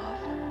so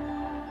awful.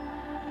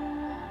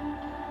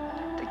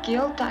 The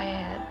guilt I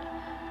had,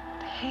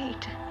 the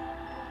hate,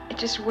 it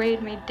just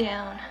weighed me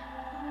down.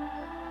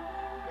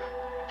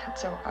 I felt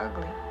so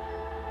ugly.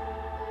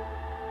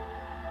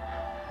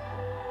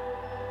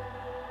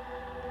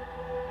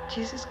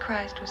 Jesus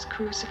Christ was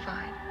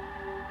crucified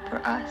for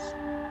us.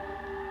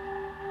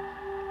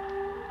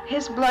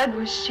 His blood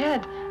was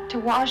shed to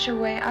wash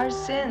away our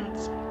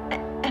sins.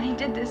 And he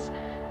did this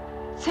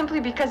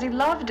simply because he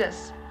loved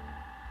us.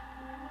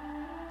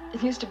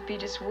 It used to be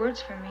just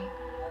words for me.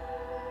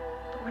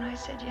 But when I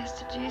said yes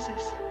to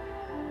Jesus,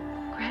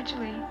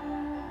 gradually,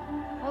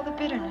 all the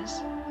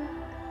bitterness,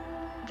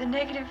 the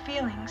negative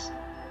feelings,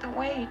 the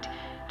weight,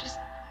 just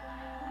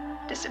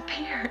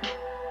disappeared.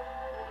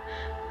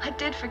 I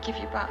did forgive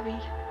you, Bobby.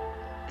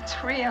 It's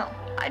real.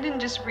 I didn't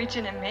just reach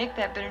in and make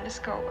that bitterness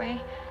go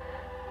away.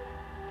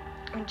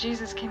 When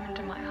Jesus came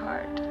into my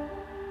heart,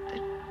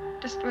 there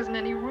just wasn't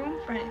any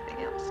room for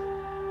anything else.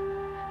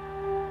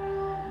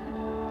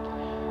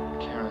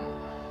 Karen,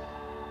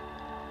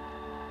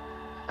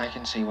 I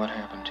can see what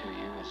happened to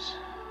you is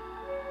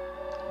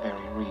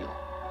very real.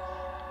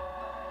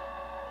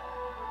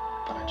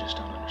 But I just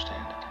don't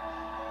understand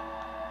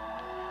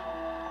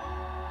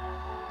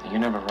it. You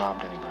never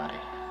robbed anybody.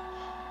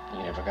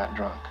 You never got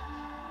drunk.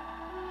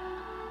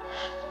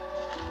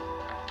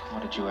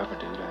 What did you ever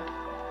do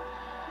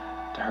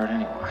to hurt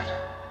anyone?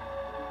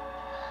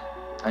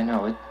 I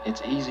know,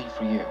 it's easy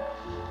for you.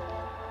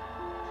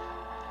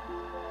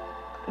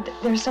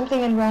 There's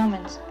something in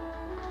Romans.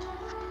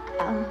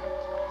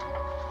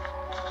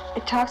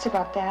 It talks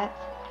about that.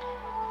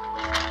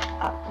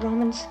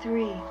 Romans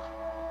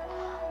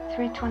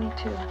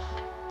 3:22.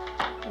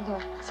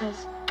 Look, it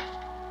says,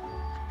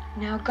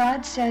 now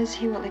God says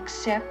he will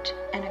accept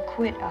and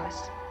acquit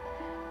us,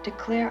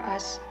 declare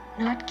us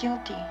not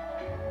guilty,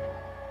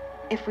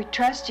 if we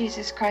trust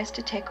Jesus Christ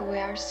to take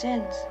away our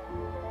sins.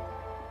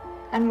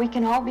 And we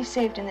can all be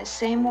saved in the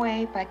same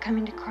way by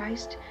coming to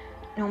Christ,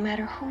 no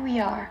matter who we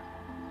are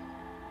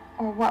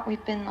or what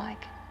we've been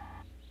like.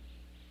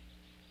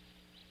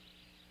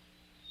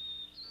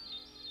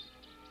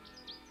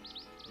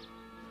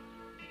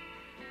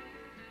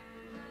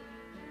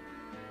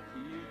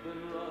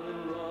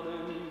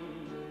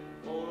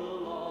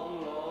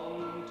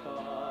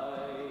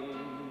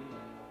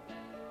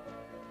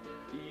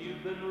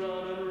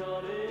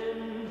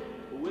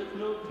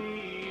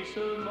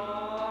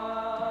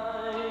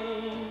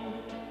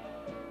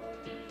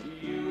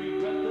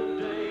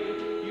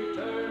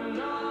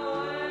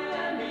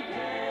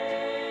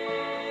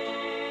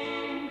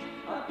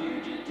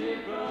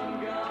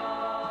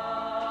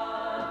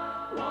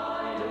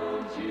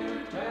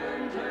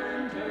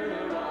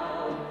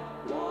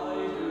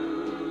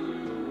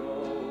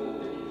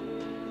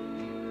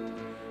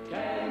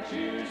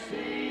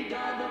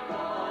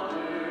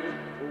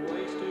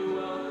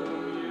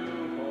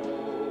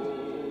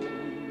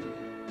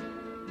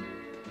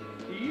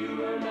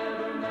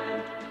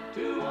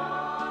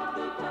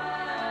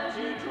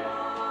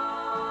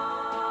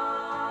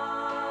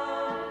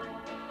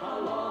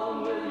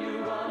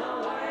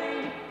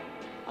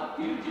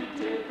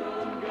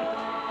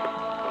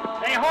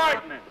 Hey,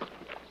 Hartman!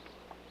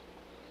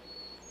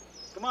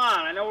 Come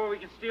on, I know where we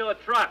can steal a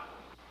truck.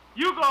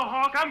 You go,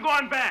 Hawk. I'm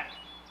going back.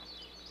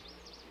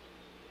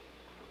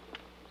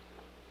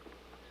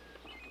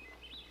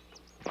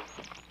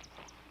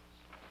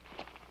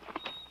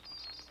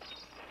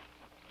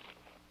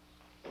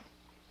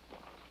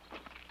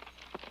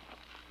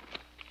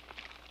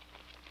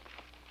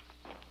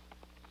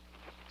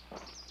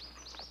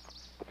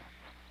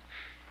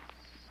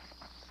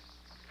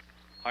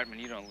 Hartman,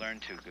 you don't learn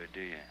too good,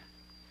 do you?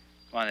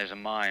 Come on, there's a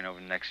mine over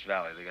the next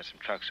valley. They got some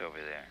trucks over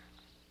there.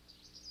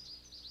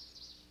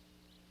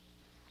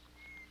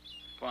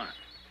 Come on.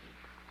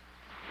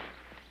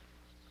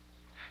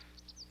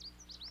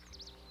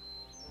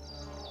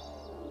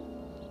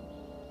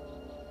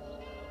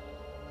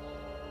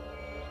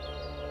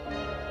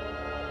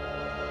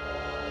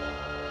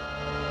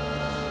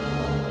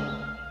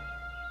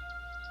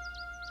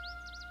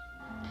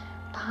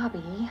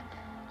 Bobby,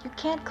 you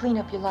can't clean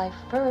up your life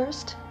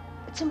first.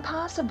 It's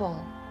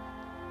impossible.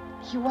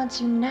 He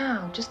wants you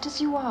now, just as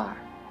you are.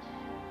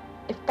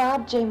 If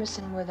Bob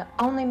Jameson were the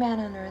only man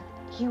on earth,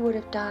 he would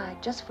have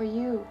died just for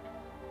you.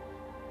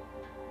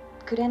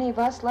 Could any of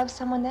us love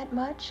someone that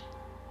much?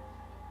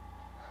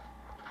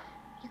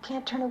 You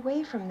can't turn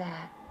away from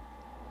that.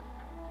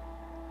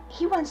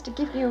 He wants to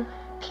give you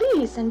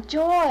peace and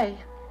joy,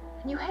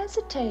 and you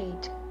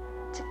hesitate.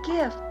 It's a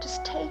gift.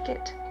 Just take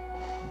it.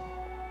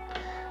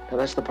 Now,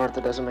 that's the part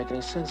that doesn't make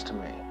any sense to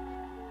me.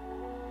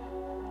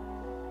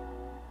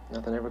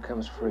 Nothing ever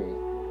comes free.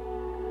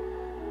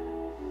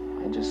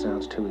 I It just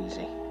sounds too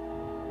easy.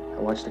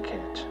 Now what's the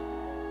catch?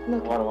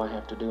 Look, what do I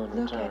have to do in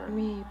look return? at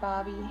me,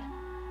 Bobby.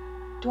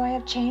 Do I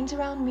have chains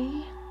around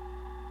me?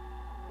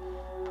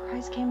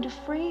 Christ came to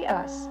free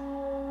us.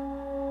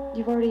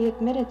 You've already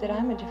admitted that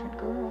I'm a different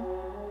girl.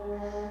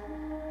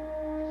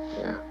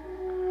 Yeah.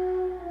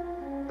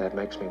 That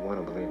makes me want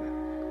to believe it.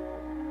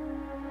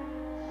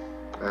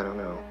 I don't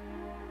know.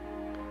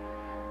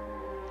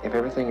 If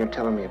everything you're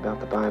telling me about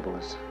the Bible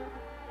is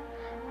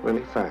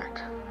really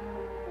fact,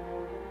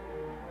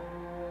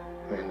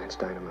 man, that's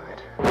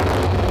dynamite.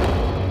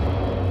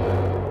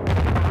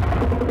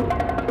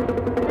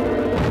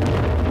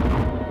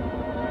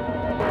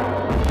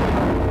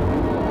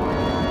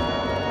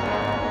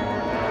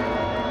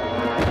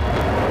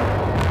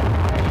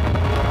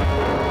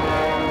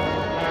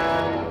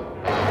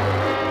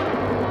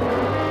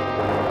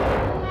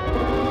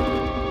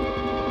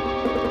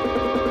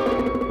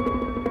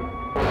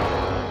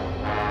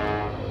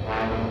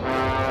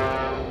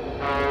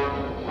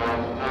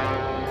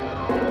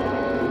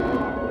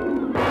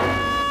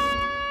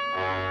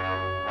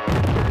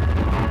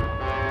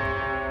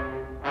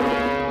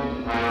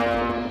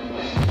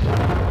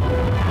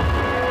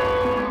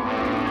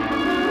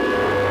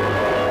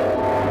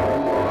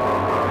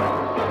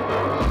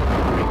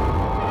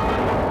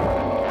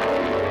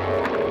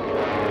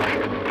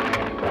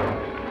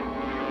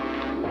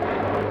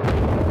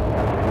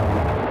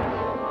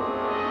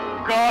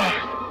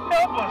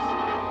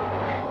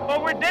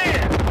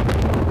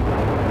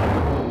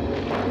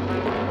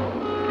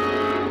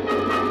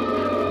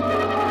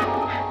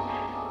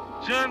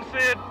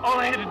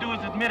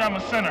 I'm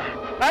a sinner.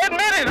 I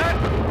admit it.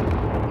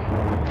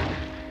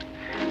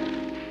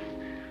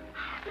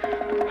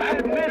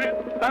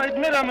 I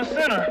admit I'm a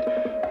sinner.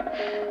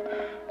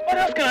 What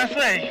else can I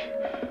say?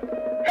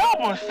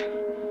 Help us.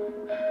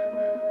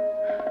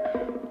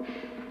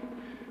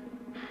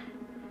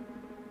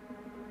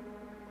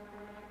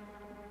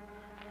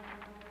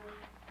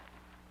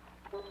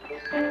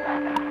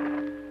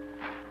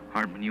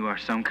 Hartman, you are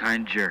some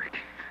kind jerk.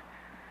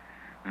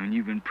 I mean,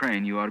 you've been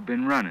praying, you ought to have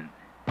been running.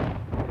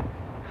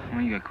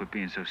 Why you gotta quit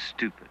being so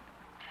stupid?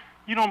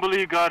 You don't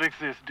believe God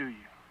exists, do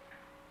you?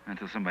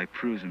 Until somebody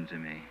proves him to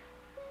me.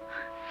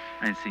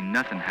 I didn't see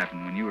nothing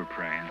happen when you were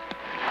praying.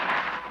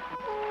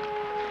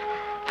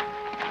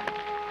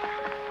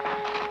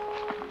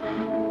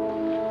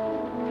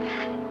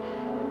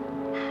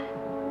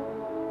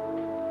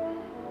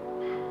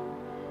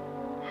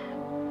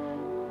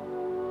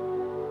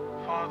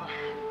 Father,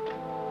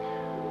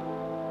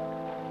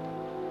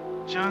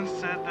 John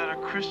said that a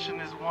Christian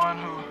is one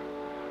who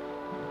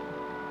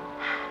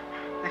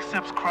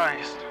accepts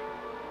Christ.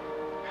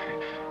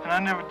 And I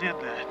never did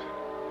that.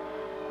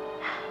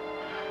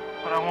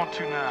 But I want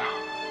to now.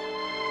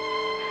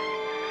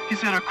 He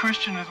said a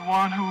Christian is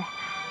one who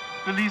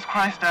believes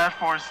Christ died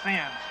for his sins.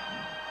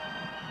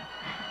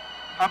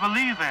 I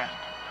believe that.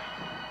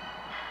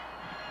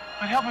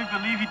 But help me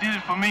believe he did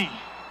it for me.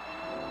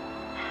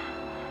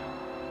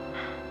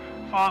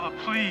 Father,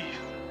 please.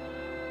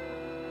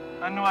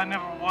 I know I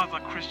never was a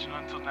Christian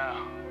until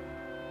now.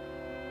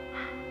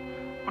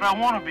 But I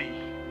want to be.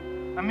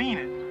 I mean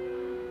it.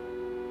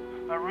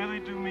 I really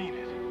do mean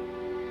it.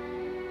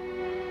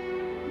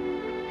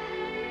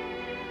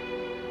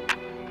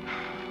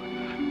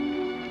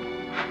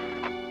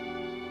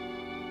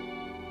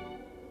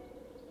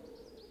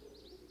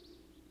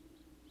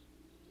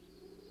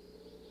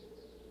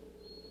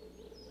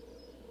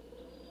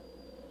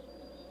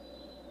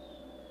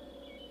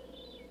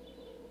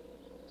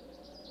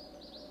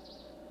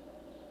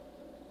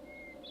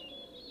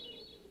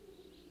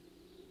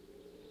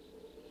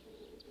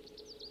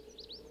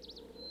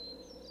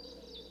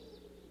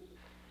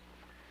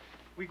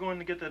 We going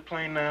to get that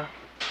plane now?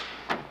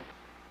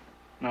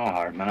 No,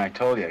 Hartman, I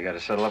told you I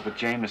gotta settle up with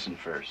Jameson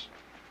first.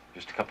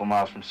 Just a couple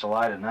miles from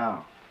Salida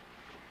now.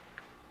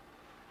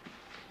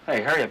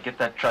 Hey, hurry up, get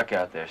that truck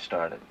out there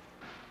started.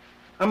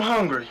 I'm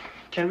hungry.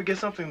 Can we get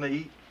something to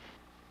eat?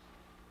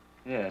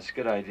 Yeah, it's a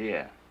good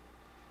idea.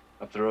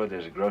 Up the road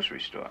there's a grocery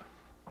store.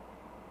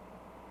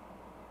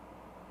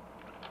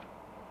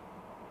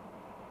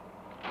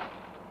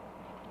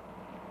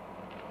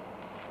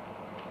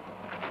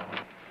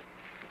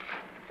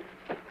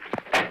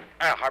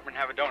 Hartman,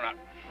 have a donut.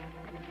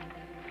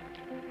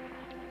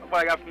 Look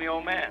what I got from the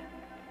old man.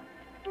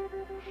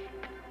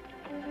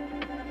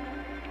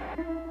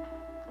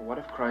 What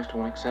if Christ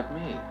won't accept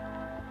me?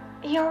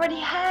 He already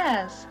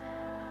has.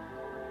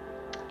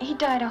 He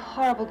died a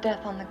horrible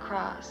death on the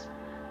cross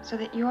so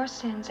that your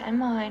sins and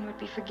mine would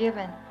be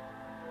forgiven.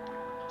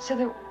 So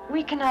that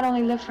we can not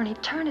only live for an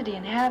eternity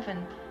in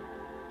heaven,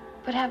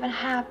 but have a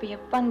happy,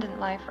 abundant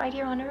life right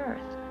here on earth.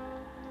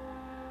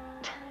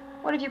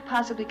 What have you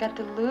possibly got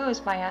to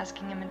lose by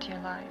asking him into your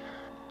life?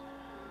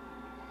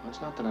 Well, it's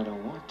not that I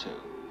don't want to.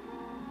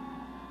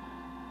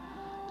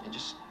 It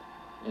just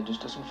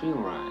doesn't feel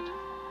right.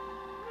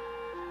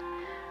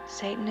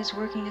 Satan is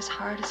working as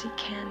hard as he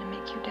can to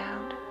make you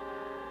doubt.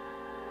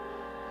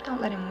 Don't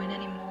let him win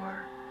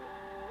anymore.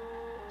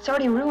 It's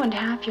already ruined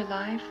half your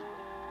life.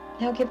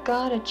 Now give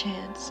God a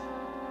chance.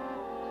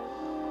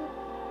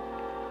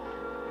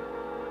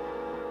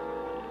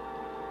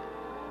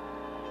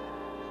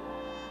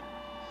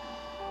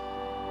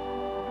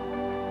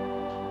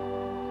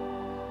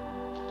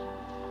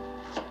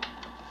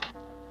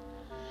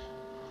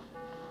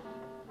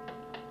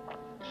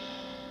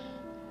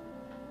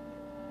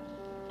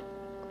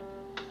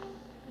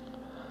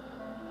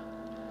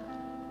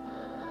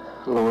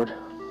 Lord,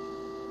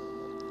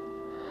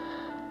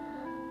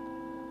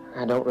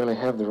 I don't really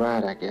have the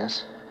right, I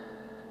guess,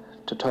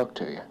 to talk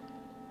to you.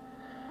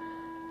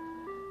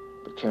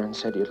 But Karen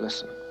said you'd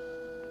listen.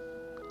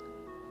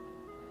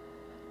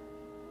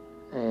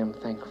 I am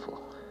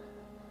thankful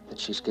that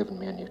she's given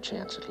me a new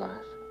chance at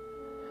life.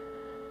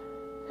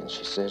 And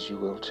she says you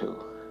will too.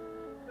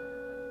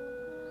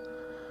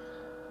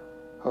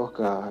 Oh,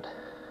 God.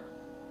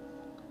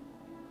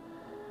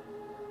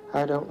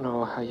 I don't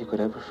know how you could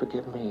ever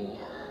forgive me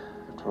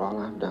after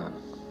all I've done.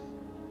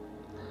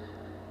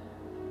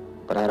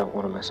 But I don't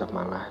want to mess up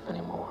my life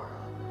anymore.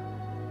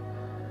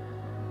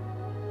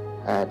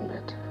 I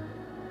admit,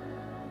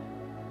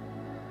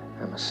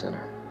 I'm a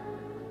sinner.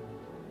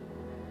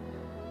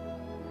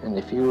 And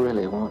if you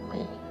really want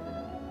me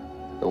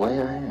the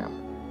way I am,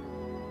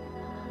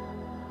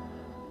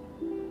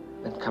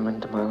 then come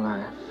into my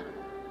life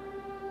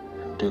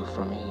and do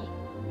for me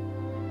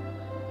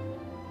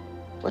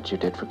what you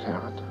did for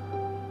Karen.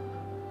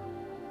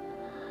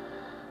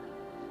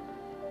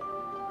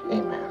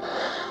 Amen.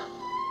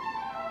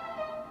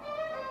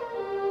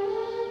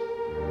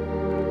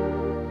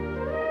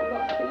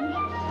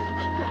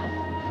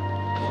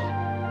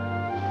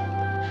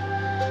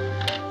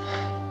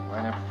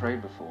 I never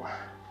prayed before.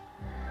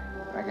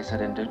 I guess I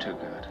didn't do too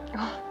good.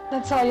 Oh,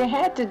 that's all you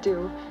had to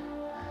do.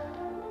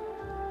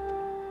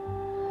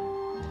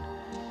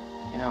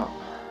 You know,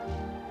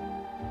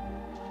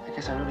 I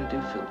guess I really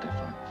do feel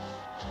different.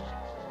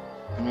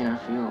 I mean, I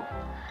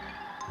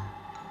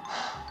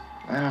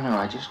don't know,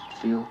 I just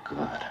feel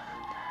good.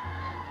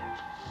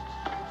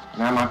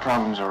 Now my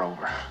problems are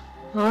over.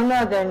 Oh,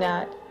 no, they're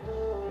not.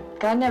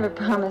 God never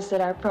promised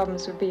that our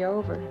problems would be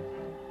over.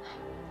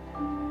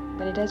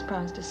 But he does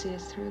promise to see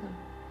us through them.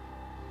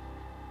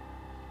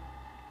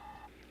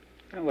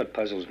 You know what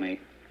puzzles me?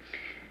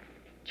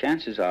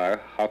 Chances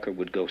are Hawker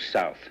would go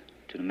south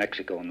to New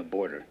Mexico on the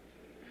border,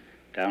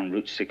 down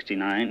Route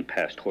 69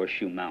 past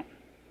Horseshoe Mountain.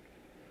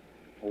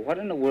 Well, what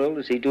in the world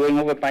is he doing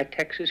over by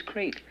Texas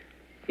Creek?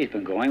 He's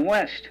been going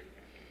west.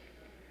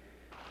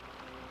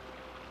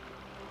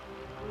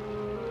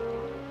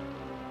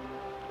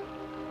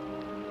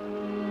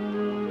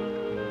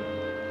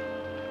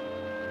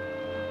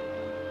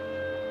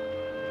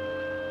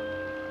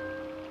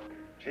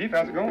 Chief,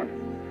 how's it going?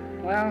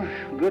 Well,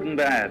 good and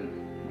bad.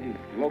 We've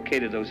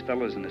located those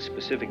fellows in a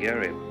specific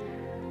area.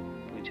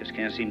 We just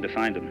can't seem to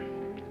find them.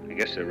 I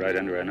guess they're right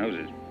under our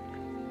noses.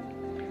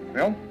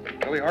 Well,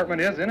 Billy Hartman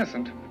is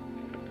innocent.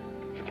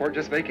 The court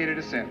just vacated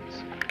his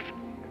sentence.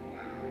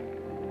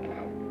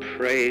 Well,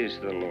 praise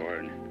the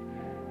Lord.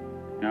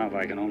 Now if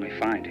I can only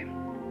find him.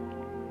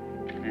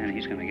 Man,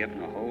 he's going to get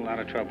in a whole lot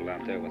of trouble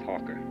out there with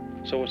Hawker.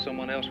 So is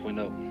someone else we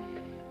know.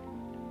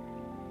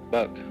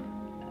 Buck.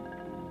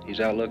 He's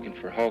out looking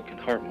for Hawk and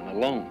Hartman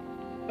alone,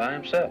 by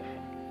himself.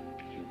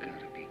 You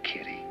gotta be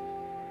kidding.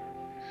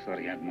 Thought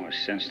he had more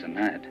sense than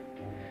that.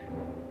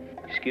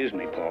 Excuse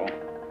me, Paul,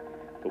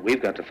 but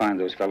we've got to find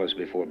those fellows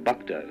before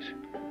Buck does,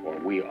 or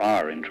we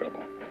are in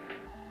trouble.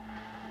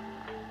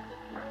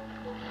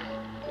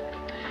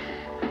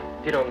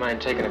 If you don't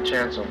mind taking a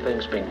chance on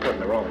things being put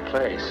in the wrong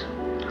place,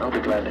 I'll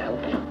be glad to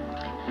help you.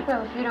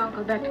 Well, if you don't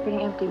go back to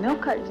putting empty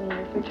milk cartons in the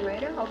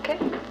refrigerator, okay.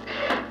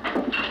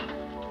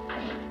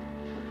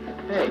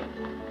 Hey,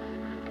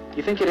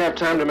 you think you'd have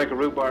time to make a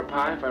rhubarb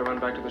pie if I run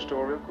back to the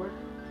store real quick?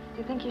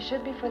 Do you think you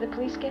should before the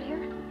police get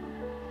here?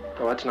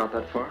 Oh, that's not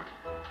that far.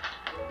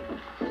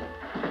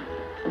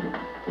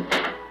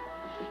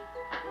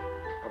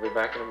 I'll be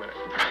back in a minute.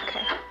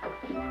 Okay.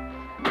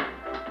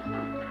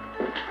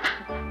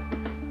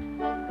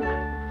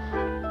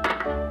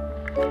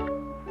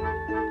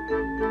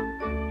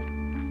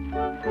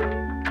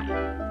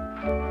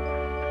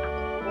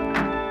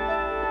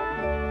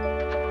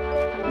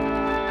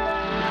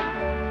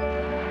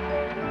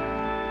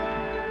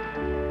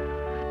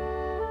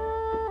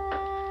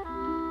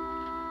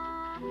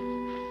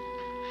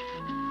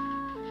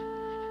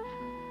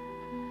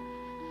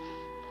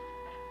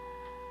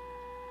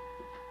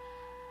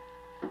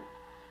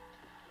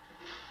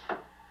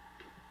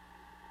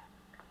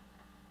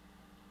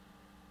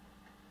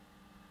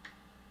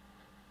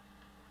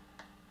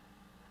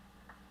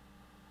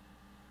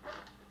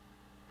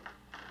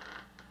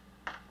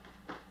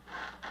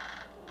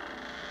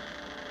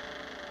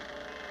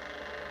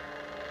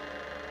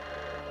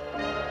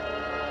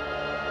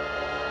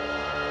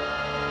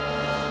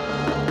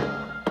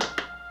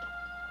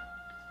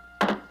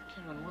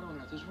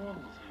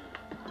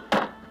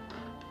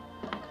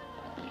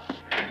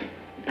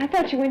 I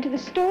thought you went to the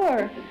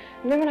store.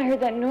 And then when I heard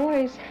that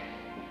noise...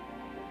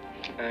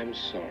 I'm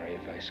sorry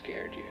if I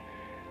scared you.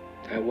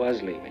 I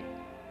was leaving.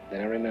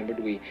 Then I remembered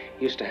we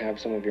used to have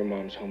some of your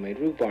mom's homemade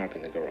rhubarb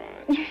in the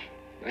garage.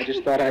 I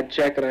just thought I'd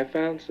check and I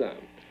found some.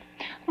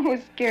 I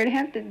was scared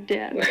half to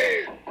death.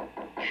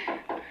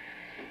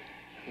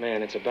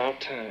 Man, it's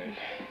about time.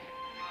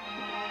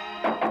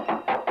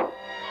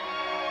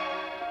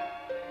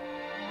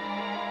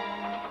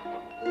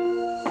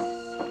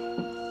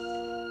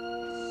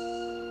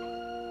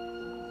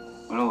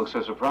 You don't look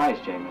so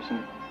surprised,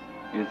 Jameson.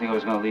 You didn't think I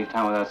was going to leave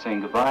town without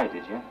saying goodbye,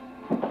 did you?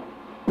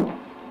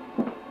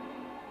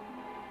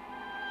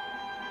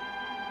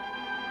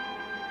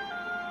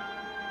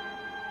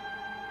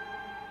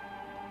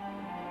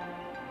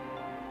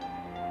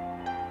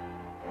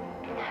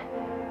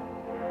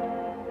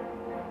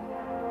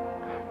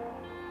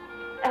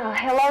 Oh,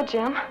 hello,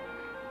 Jim.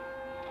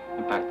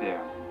 Get back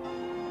there.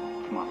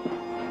 Come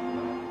on.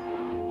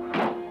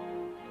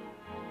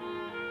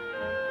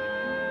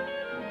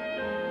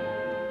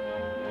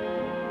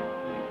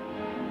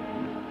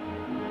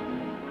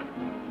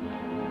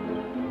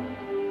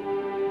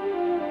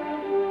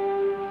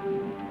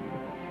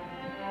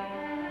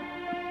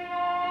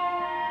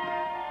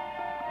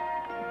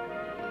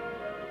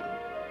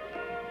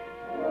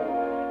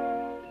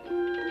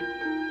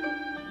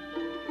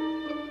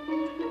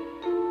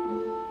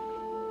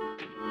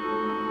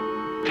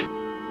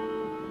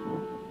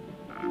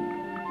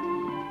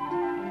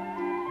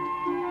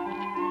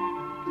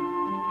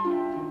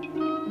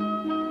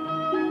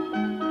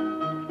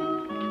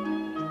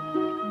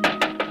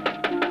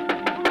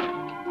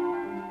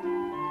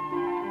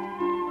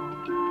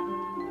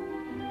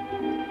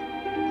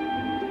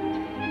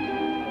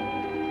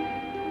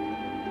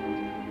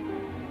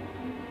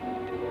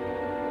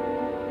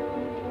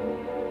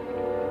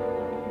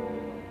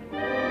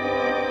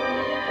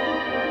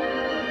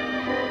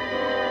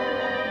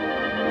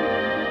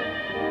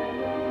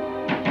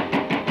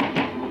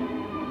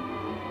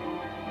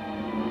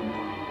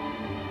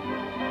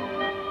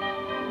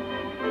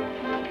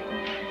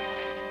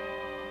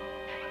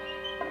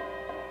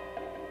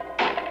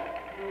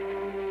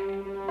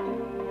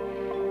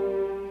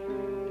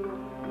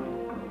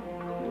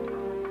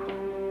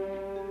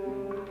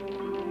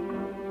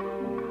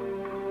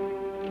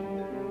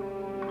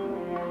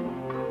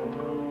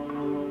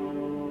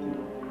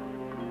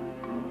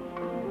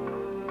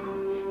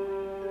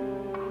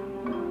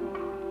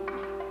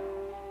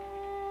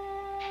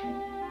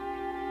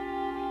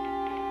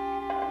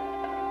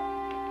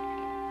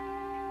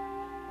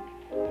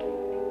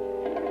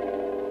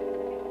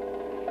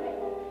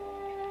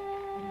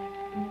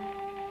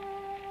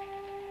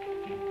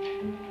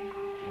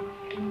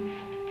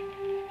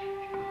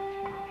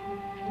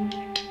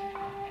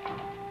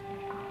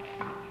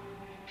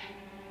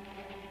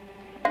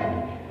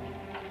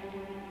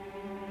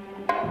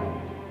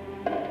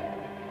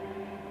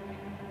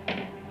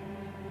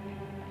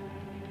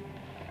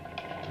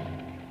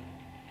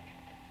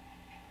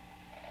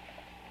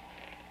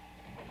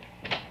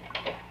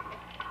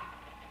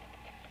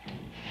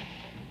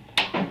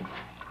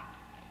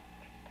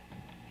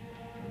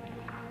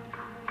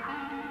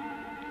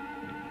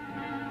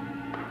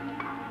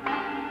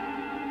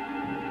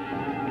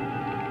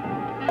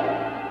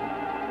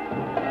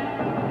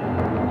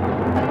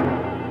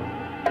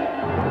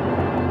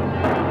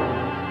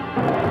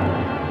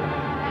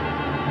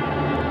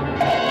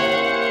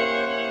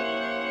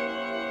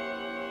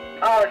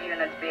 All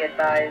units be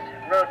advised,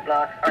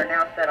 roadblocks are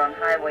now set on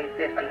Highway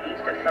 50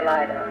 east of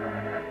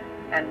Salida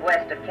and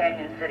west of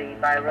Canyon City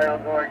by Royal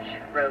Gorge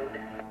Road.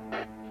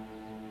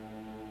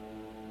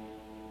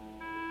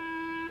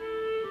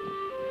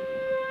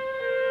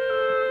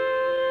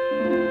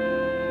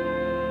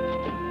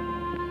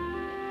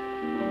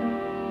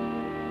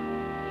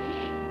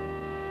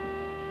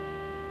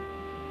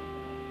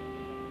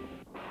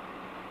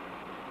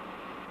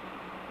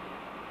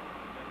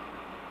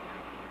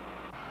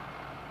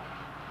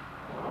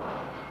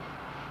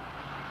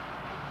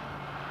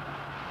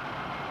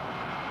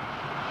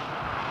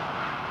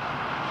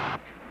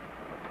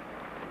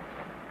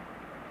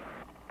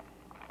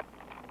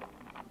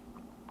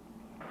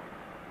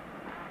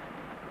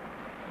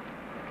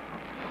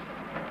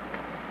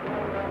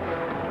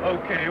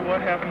 Okay,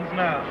 what happens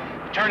now?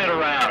 Turn it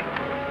around.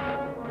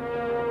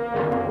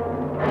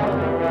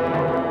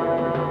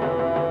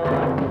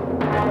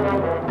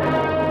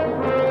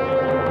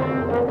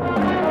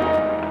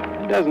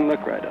 It doesn't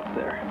look right up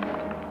there.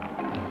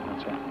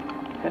 What's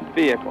that? That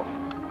vehicle.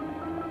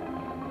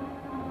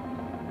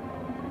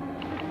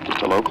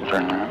 Just the local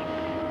turnaround.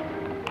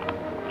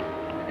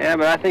 Yeah,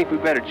 but I think we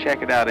better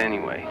check it out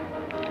anyway.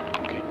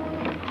 Okay.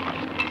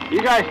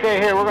 You guys stay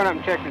here. We're going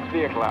to check this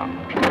vehicle out.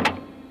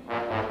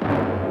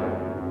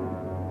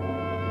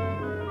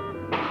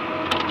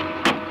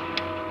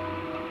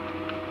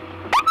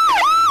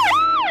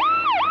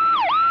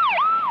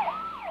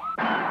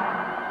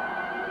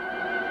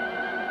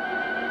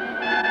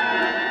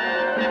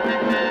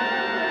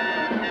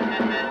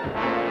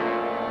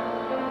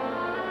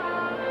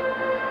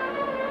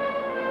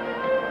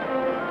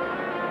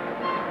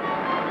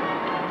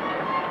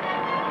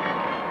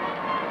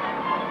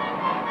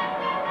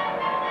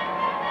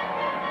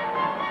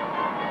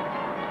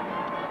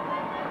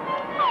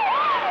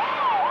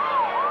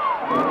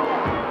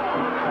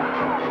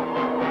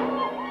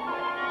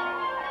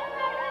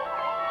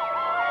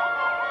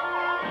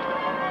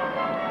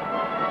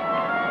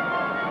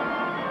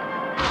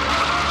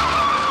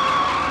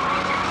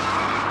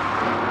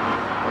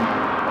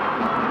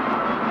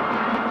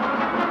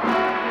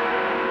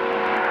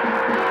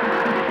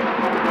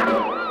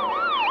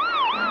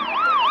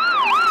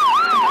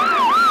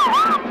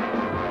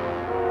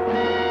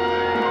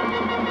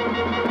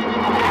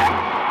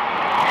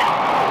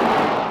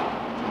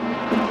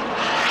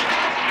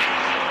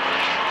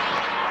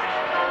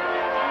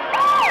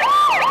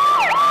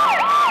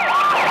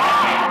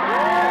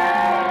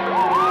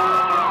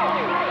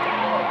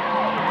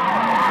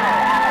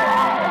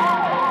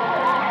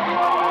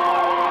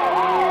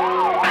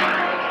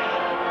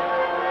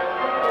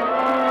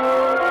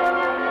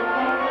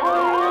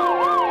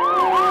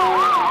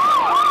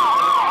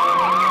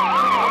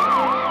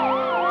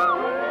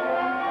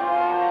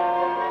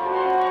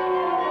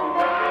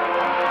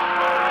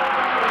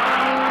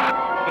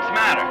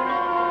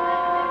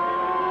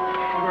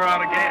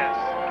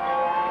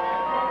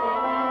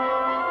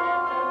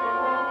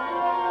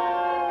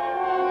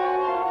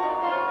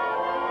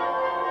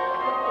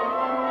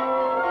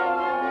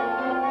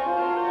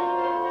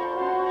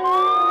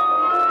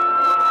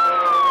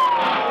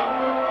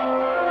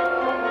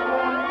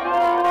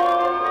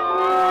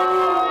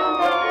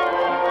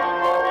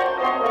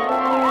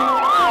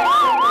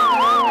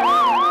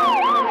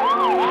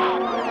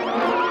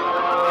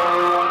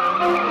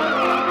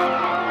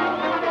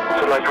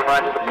 like to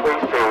remind you to please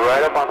stay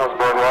right up on those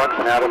boardwalks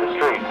and out of the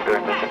streets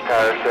during this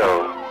entire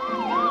show.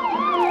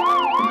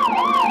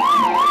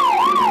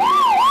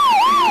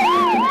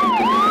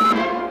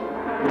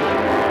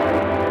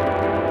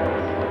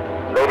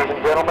 Ladies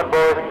and gentlemen,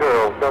 boys and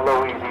girls, the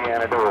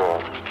Louisiana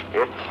Duel.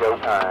 It's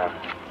showtime.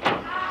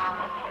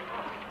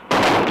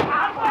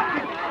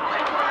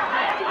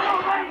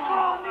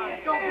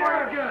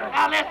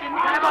 Now listen,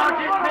 I'm gonna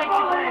just make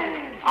you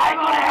land. I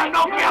ain't gonna have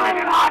no killing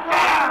in my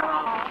town.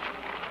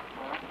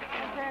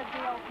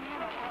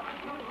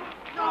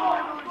 No,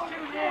 I'm gonna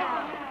shoot him.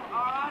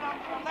 All right, I'm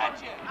gonna let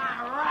you.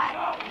 All right.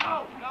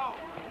 No.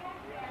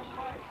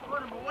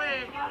 Put him away.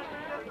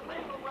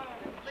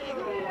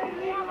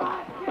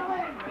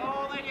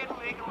 Oh, they didn't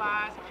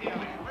legalize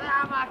killing. Well,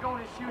 I'm not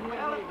gonna shoot him.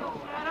 Well, if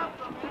you'll shut up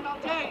for a minute, I'll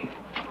tell you.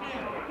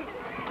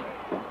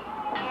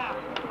 Yeah.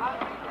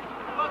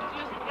 Look,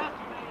 just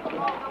yesterday,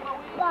 called the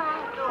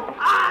Louisiana Duel.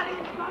 I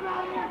didn't come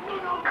out here and do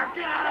no work.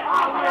 Get out of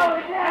my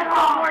way. Get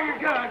off where you're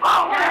good.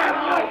 Oh,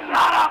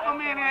 shut up a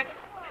minute.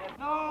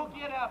 No,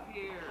 get up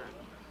here.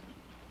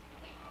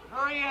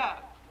 Hurry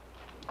up.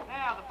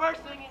 Now, the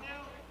first thing you do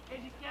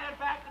is you stand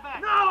back to back.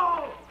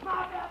 No!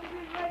 My daddy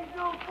didn't raise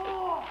no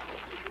fool.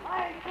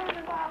 I ain't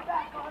turning my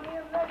back on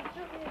him. Let him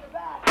shoot me in the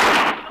back.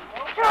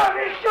 Sure,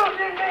 he's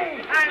shooting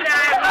me. And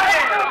shoot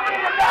me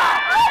in the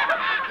back.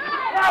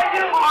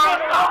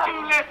 Don't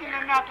you listen to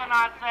nothing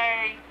I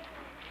say.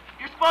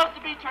 You're supposed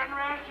to be turning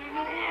around and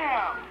shooting at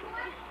him.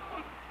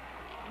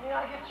 You mean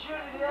I get to shoot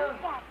at him?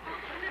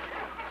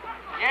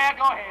 Yeah,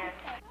 go ahead.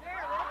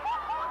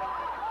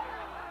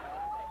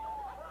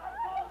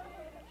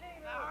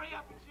 Now hurry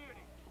up and shoot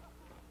him.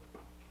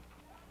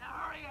 Now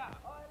hurry up.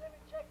 All right, let me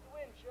check the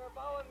wind, Sheriff. I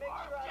want to make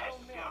sure I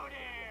don't miss. Just shoot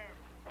him.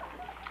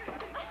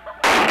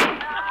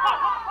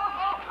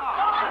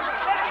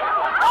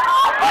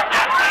 Put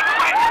that thing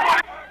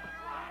away.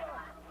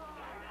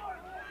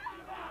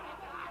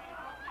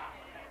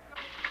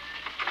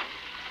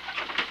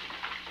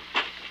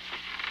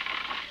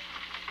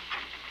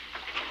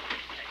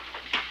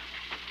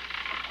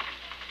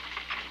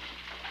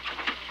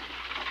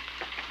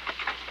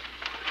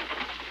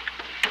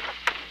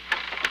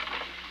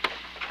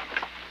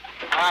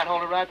 All right,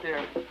 hold it right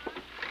there.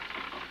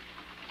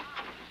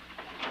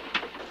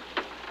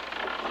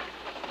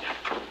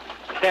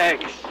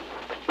 Thanks.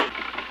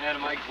 And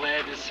am I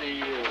glad to see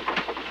you.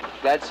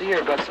 Glad to see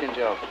you, Buckskin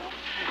Joe.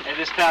 Hey,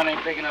 this town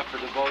ain't big enough for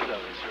the both of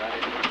us,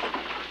 right?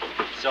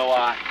 So,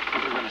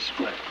 we're gonna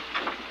split.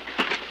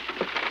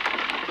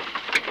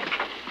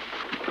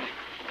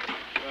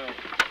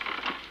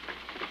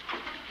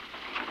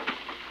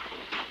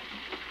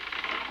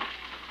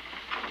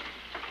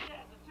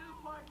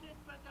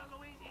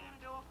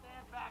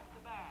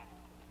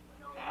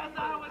 As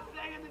I was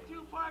saying, the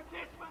two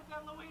participants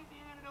of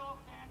Louisiana Duel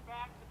stand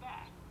back to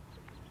back.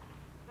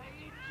 They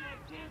each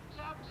take 10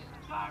 steps in the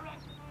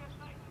direction they are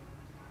facing.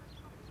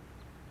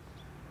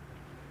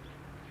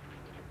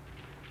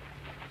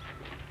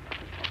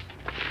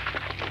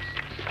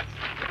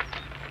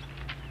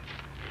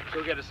 Go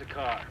get us a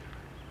car.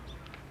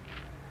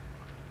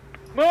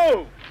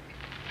 Move!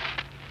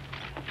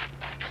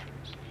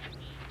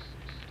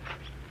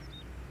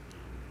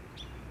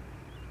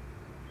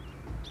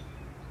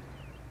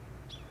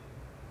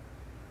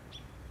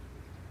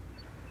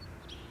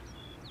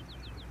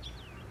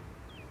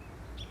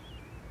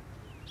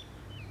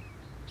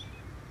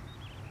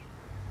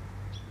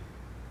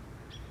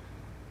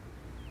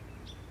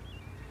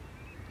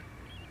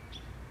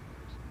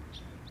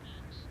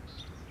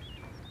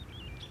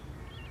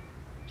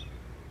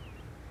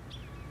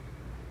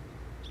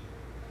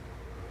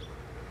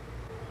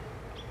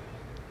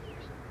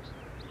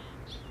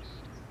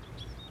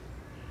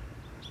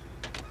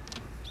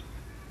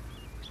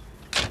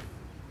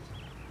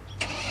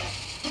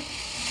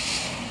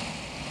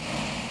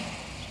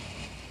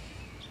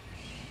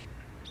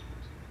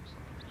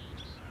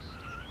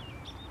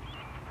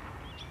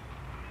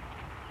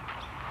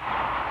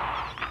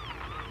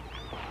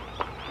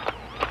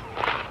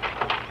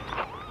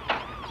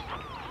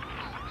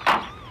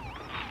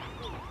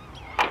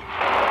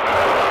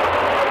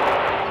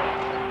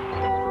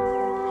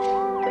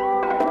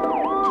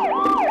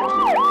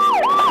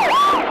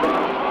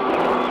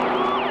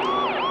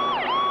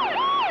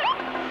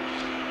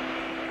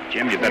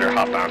 Jim, you better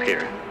hop out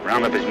here.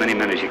 Round up as many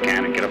men as you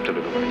can and get up to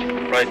the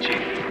village. Right,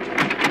 Chief.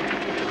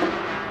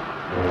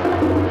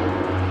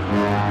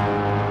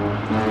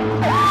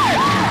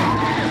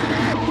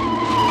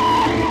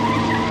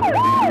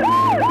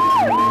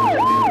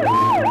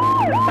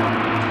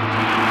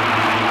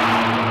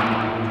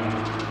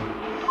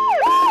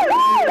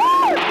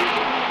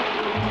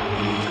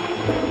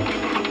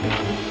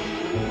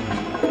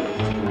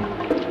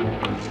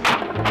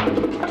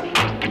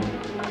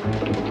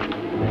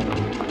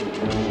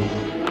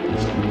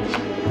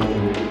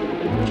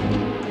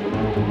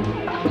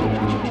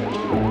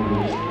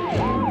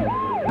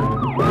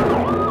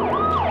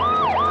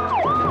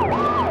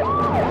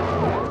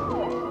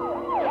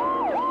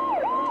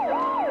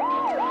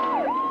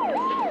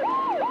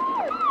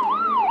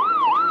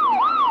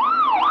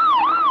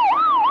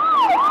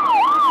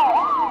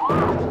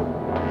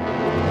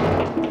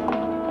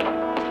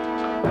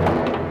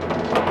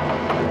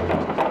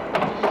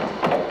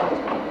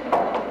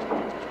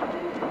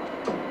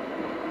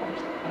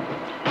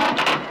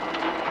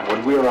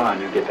 when we're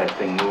on, you get that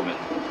thing moving.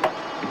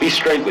 Be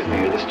straight with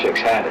me, or this chick's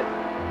had it.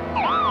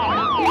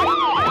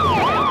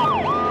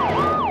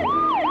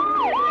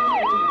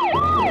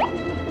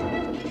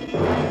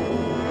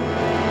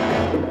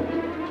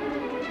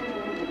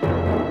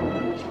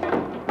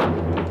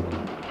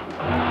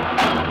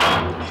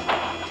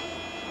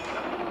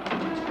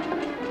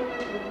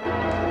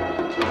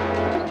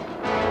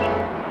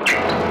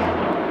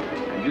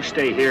 You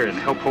stay here and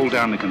help hold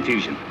down the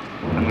confusion.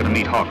 I'm going to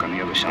meet Hawk on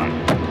the other side.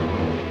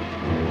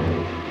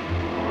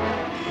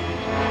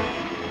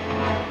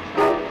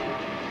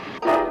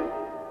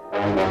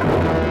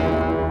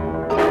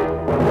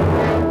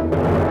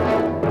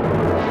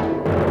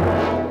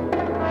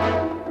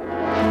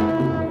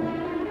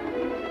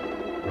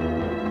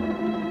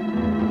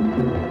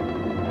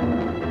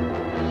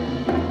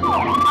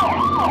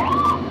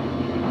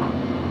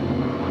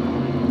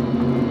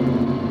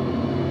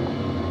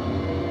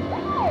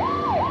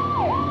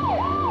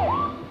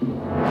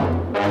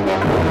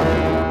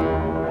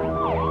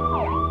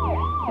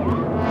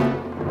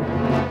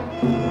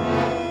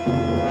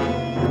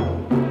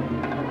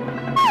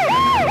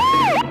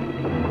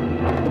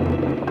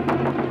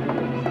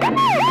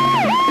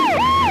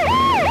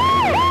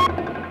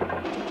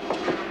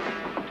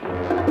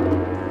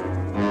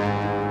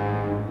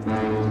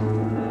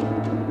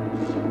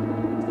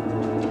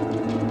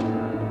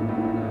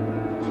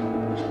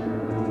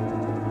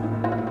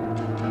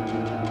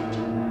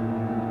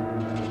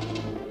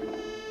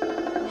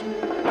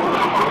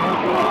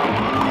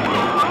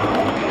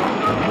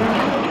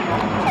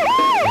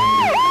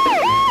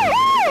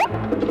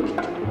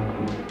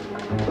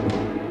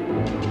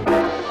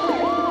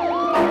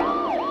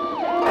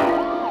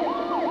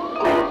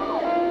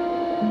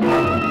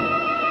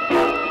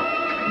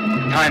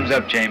 Time's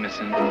up,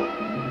 Jameson.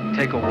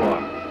 Take a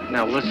walk.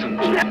 Now listen,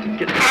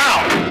 get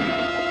out!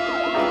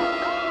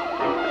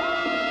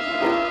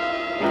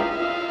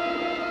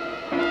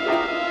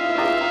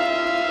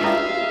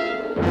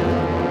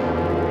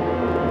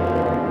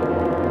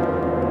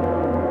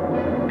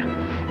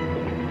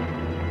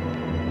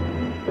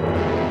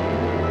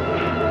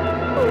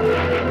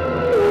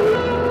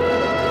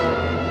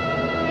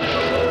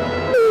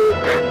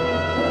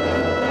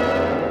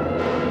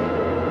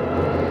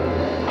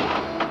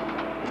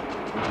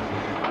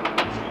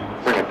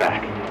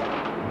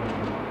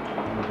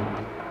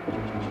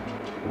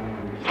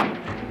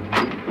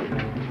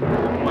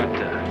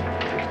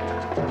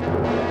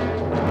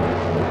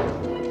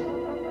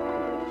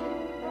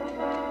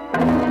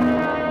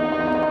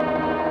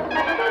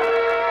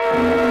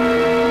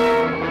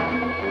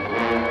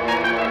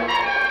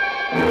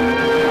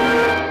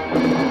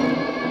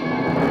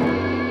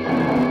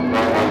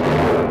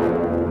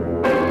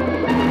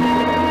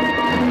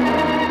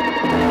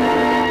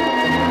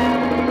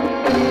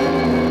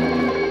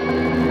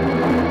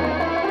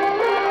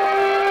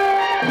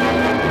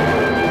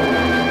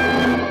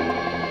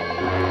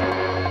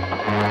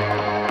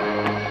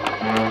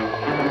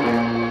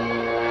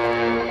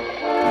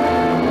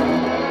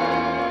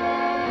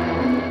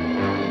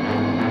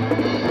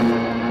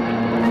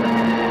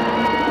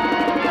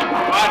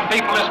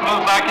 People, let's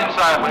move back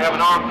inside. We have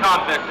an armed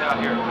convict out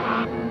here.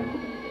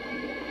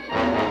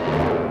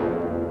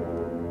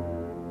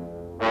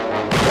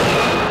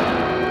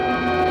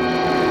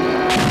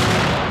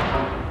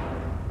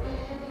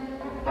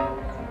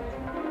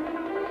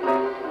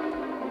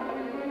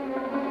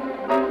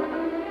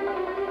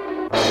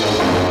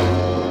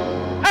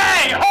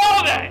 Hey,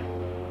 hold it!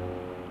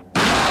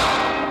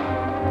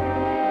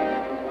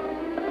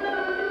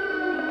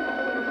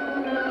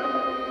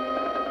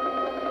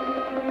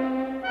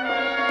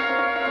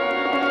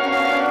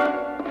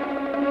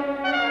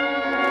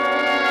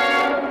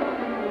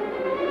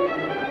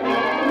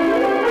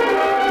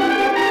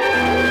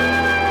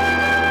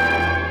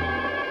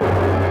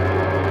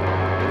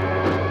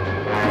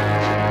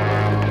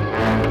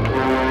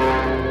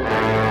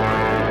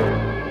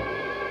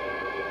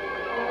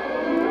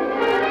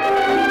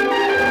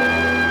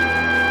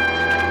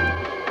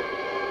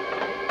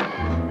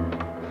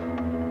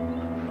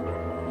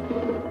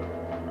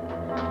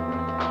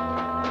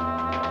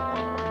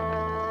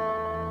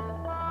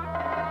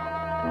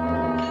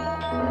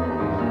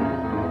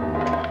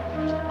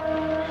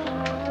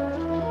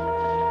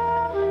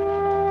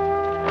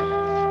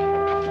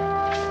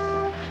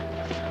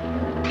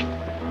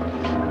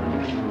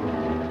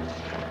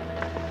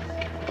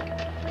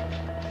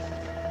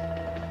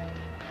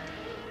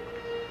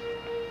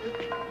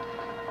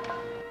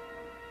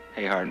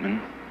 Hey, Hartman,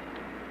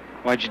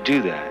 why'd you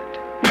do that?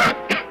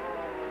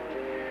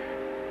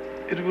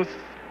 It was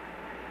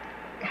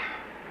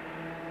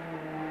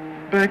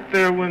back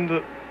there when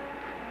the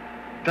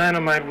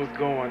dynamite was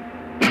going.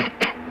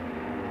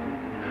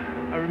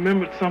 I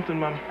remembered something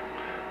my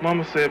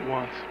mama said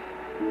once.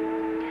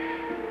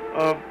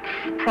 A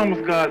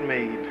promise God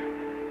made.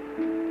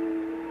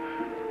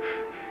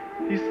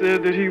 He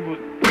said that he would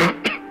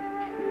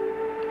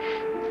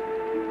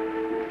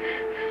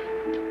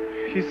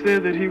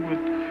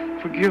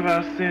forgive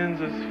our sins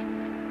as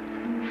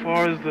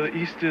far as the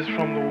east is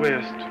from the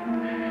west.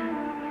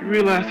 You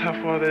realize how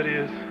far that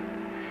is?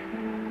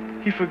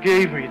 He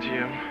forgave me,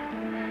 Jim.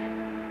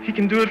 He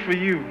can do it for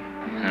you.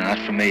 Not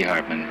for me,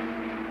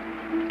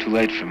 Hartman. Too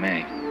late for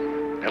me.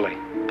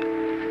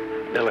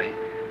 Billy.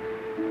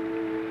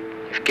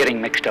 If getting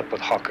mixed up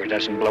with Hawker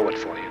doesn't blow it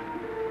for you,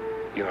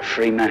 you're a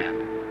free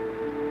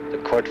man. The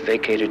court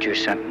vacated your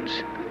sentence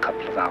a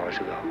couple of hours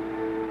ago.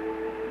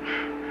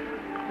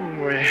 Oh,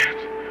 man.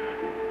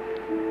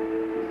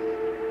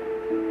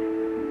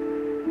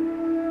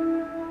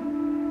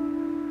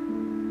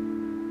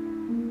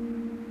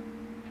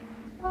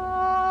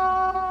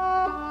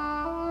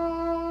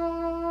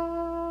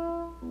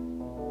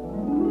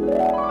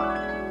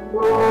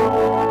 I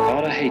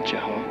ought to hate you,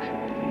 Hawk,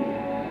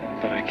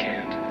 but I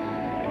can't.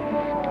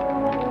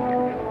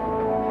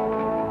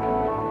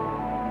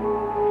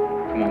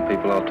 Come on,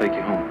 people, I'll take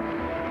you home.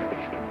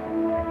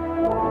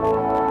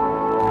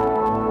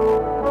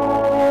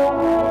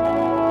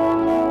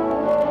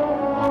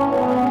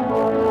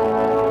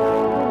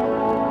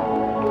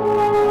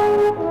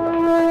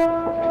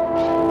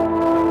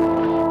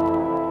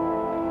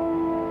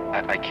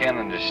 I can't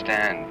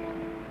understand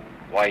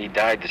why he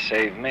died to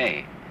save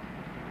me.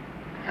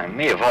 And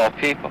me, of all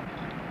people.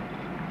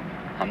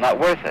 I'm not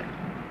worth it.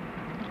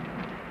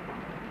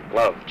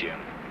 Love, Jim.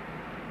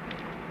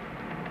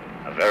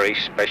 A very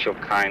special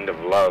kind of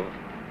love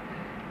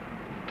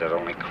that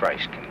only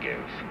Christ can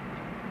give.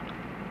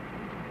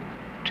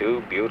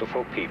 Two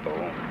beautiful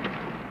people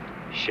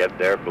shed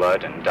their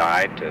blood and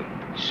died to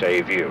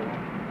save you.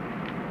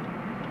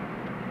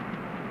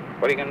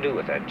 What are you going to do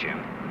with that,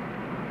 Jim?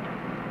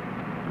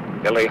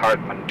 Billy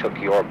Hartman took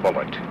your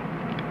bullet,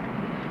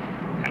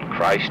 and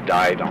Christ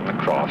died on the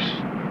cross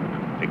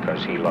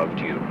because he loved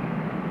you.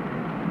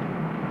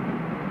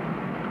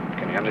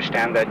 Can you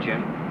understand that,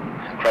 Jim?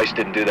 Christ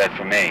didn't do that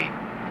for me.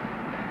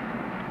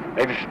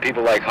 Maybe for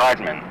people like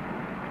Hartman.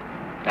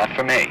 Not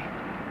for me.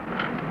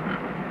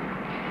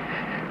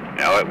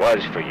 No, it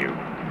was for you.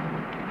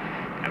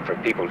 And for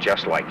people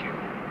just like you.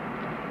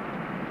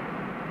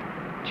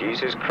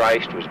 Jesus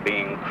Christ was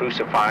being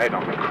crucified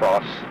on the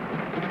cross,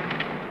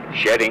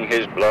 shedding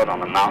his blood on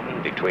the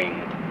mountain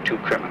between two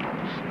criminals.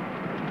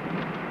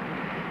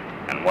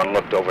 And one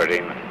looked over at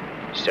him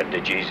and said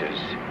to Jesus,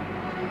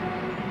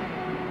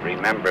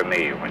 "Remember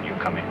me when you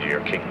come into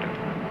your kingdom."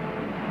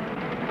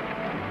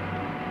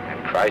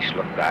 And Christ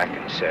looked back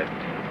and said,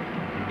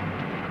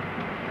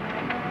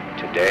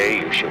 "Today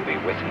you shall be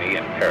with me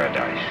in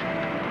paradise."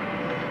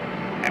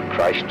 And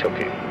Christ took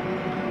him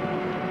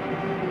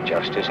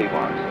just as he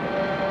was.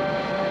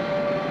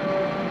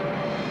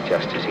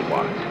 Just as he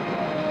was.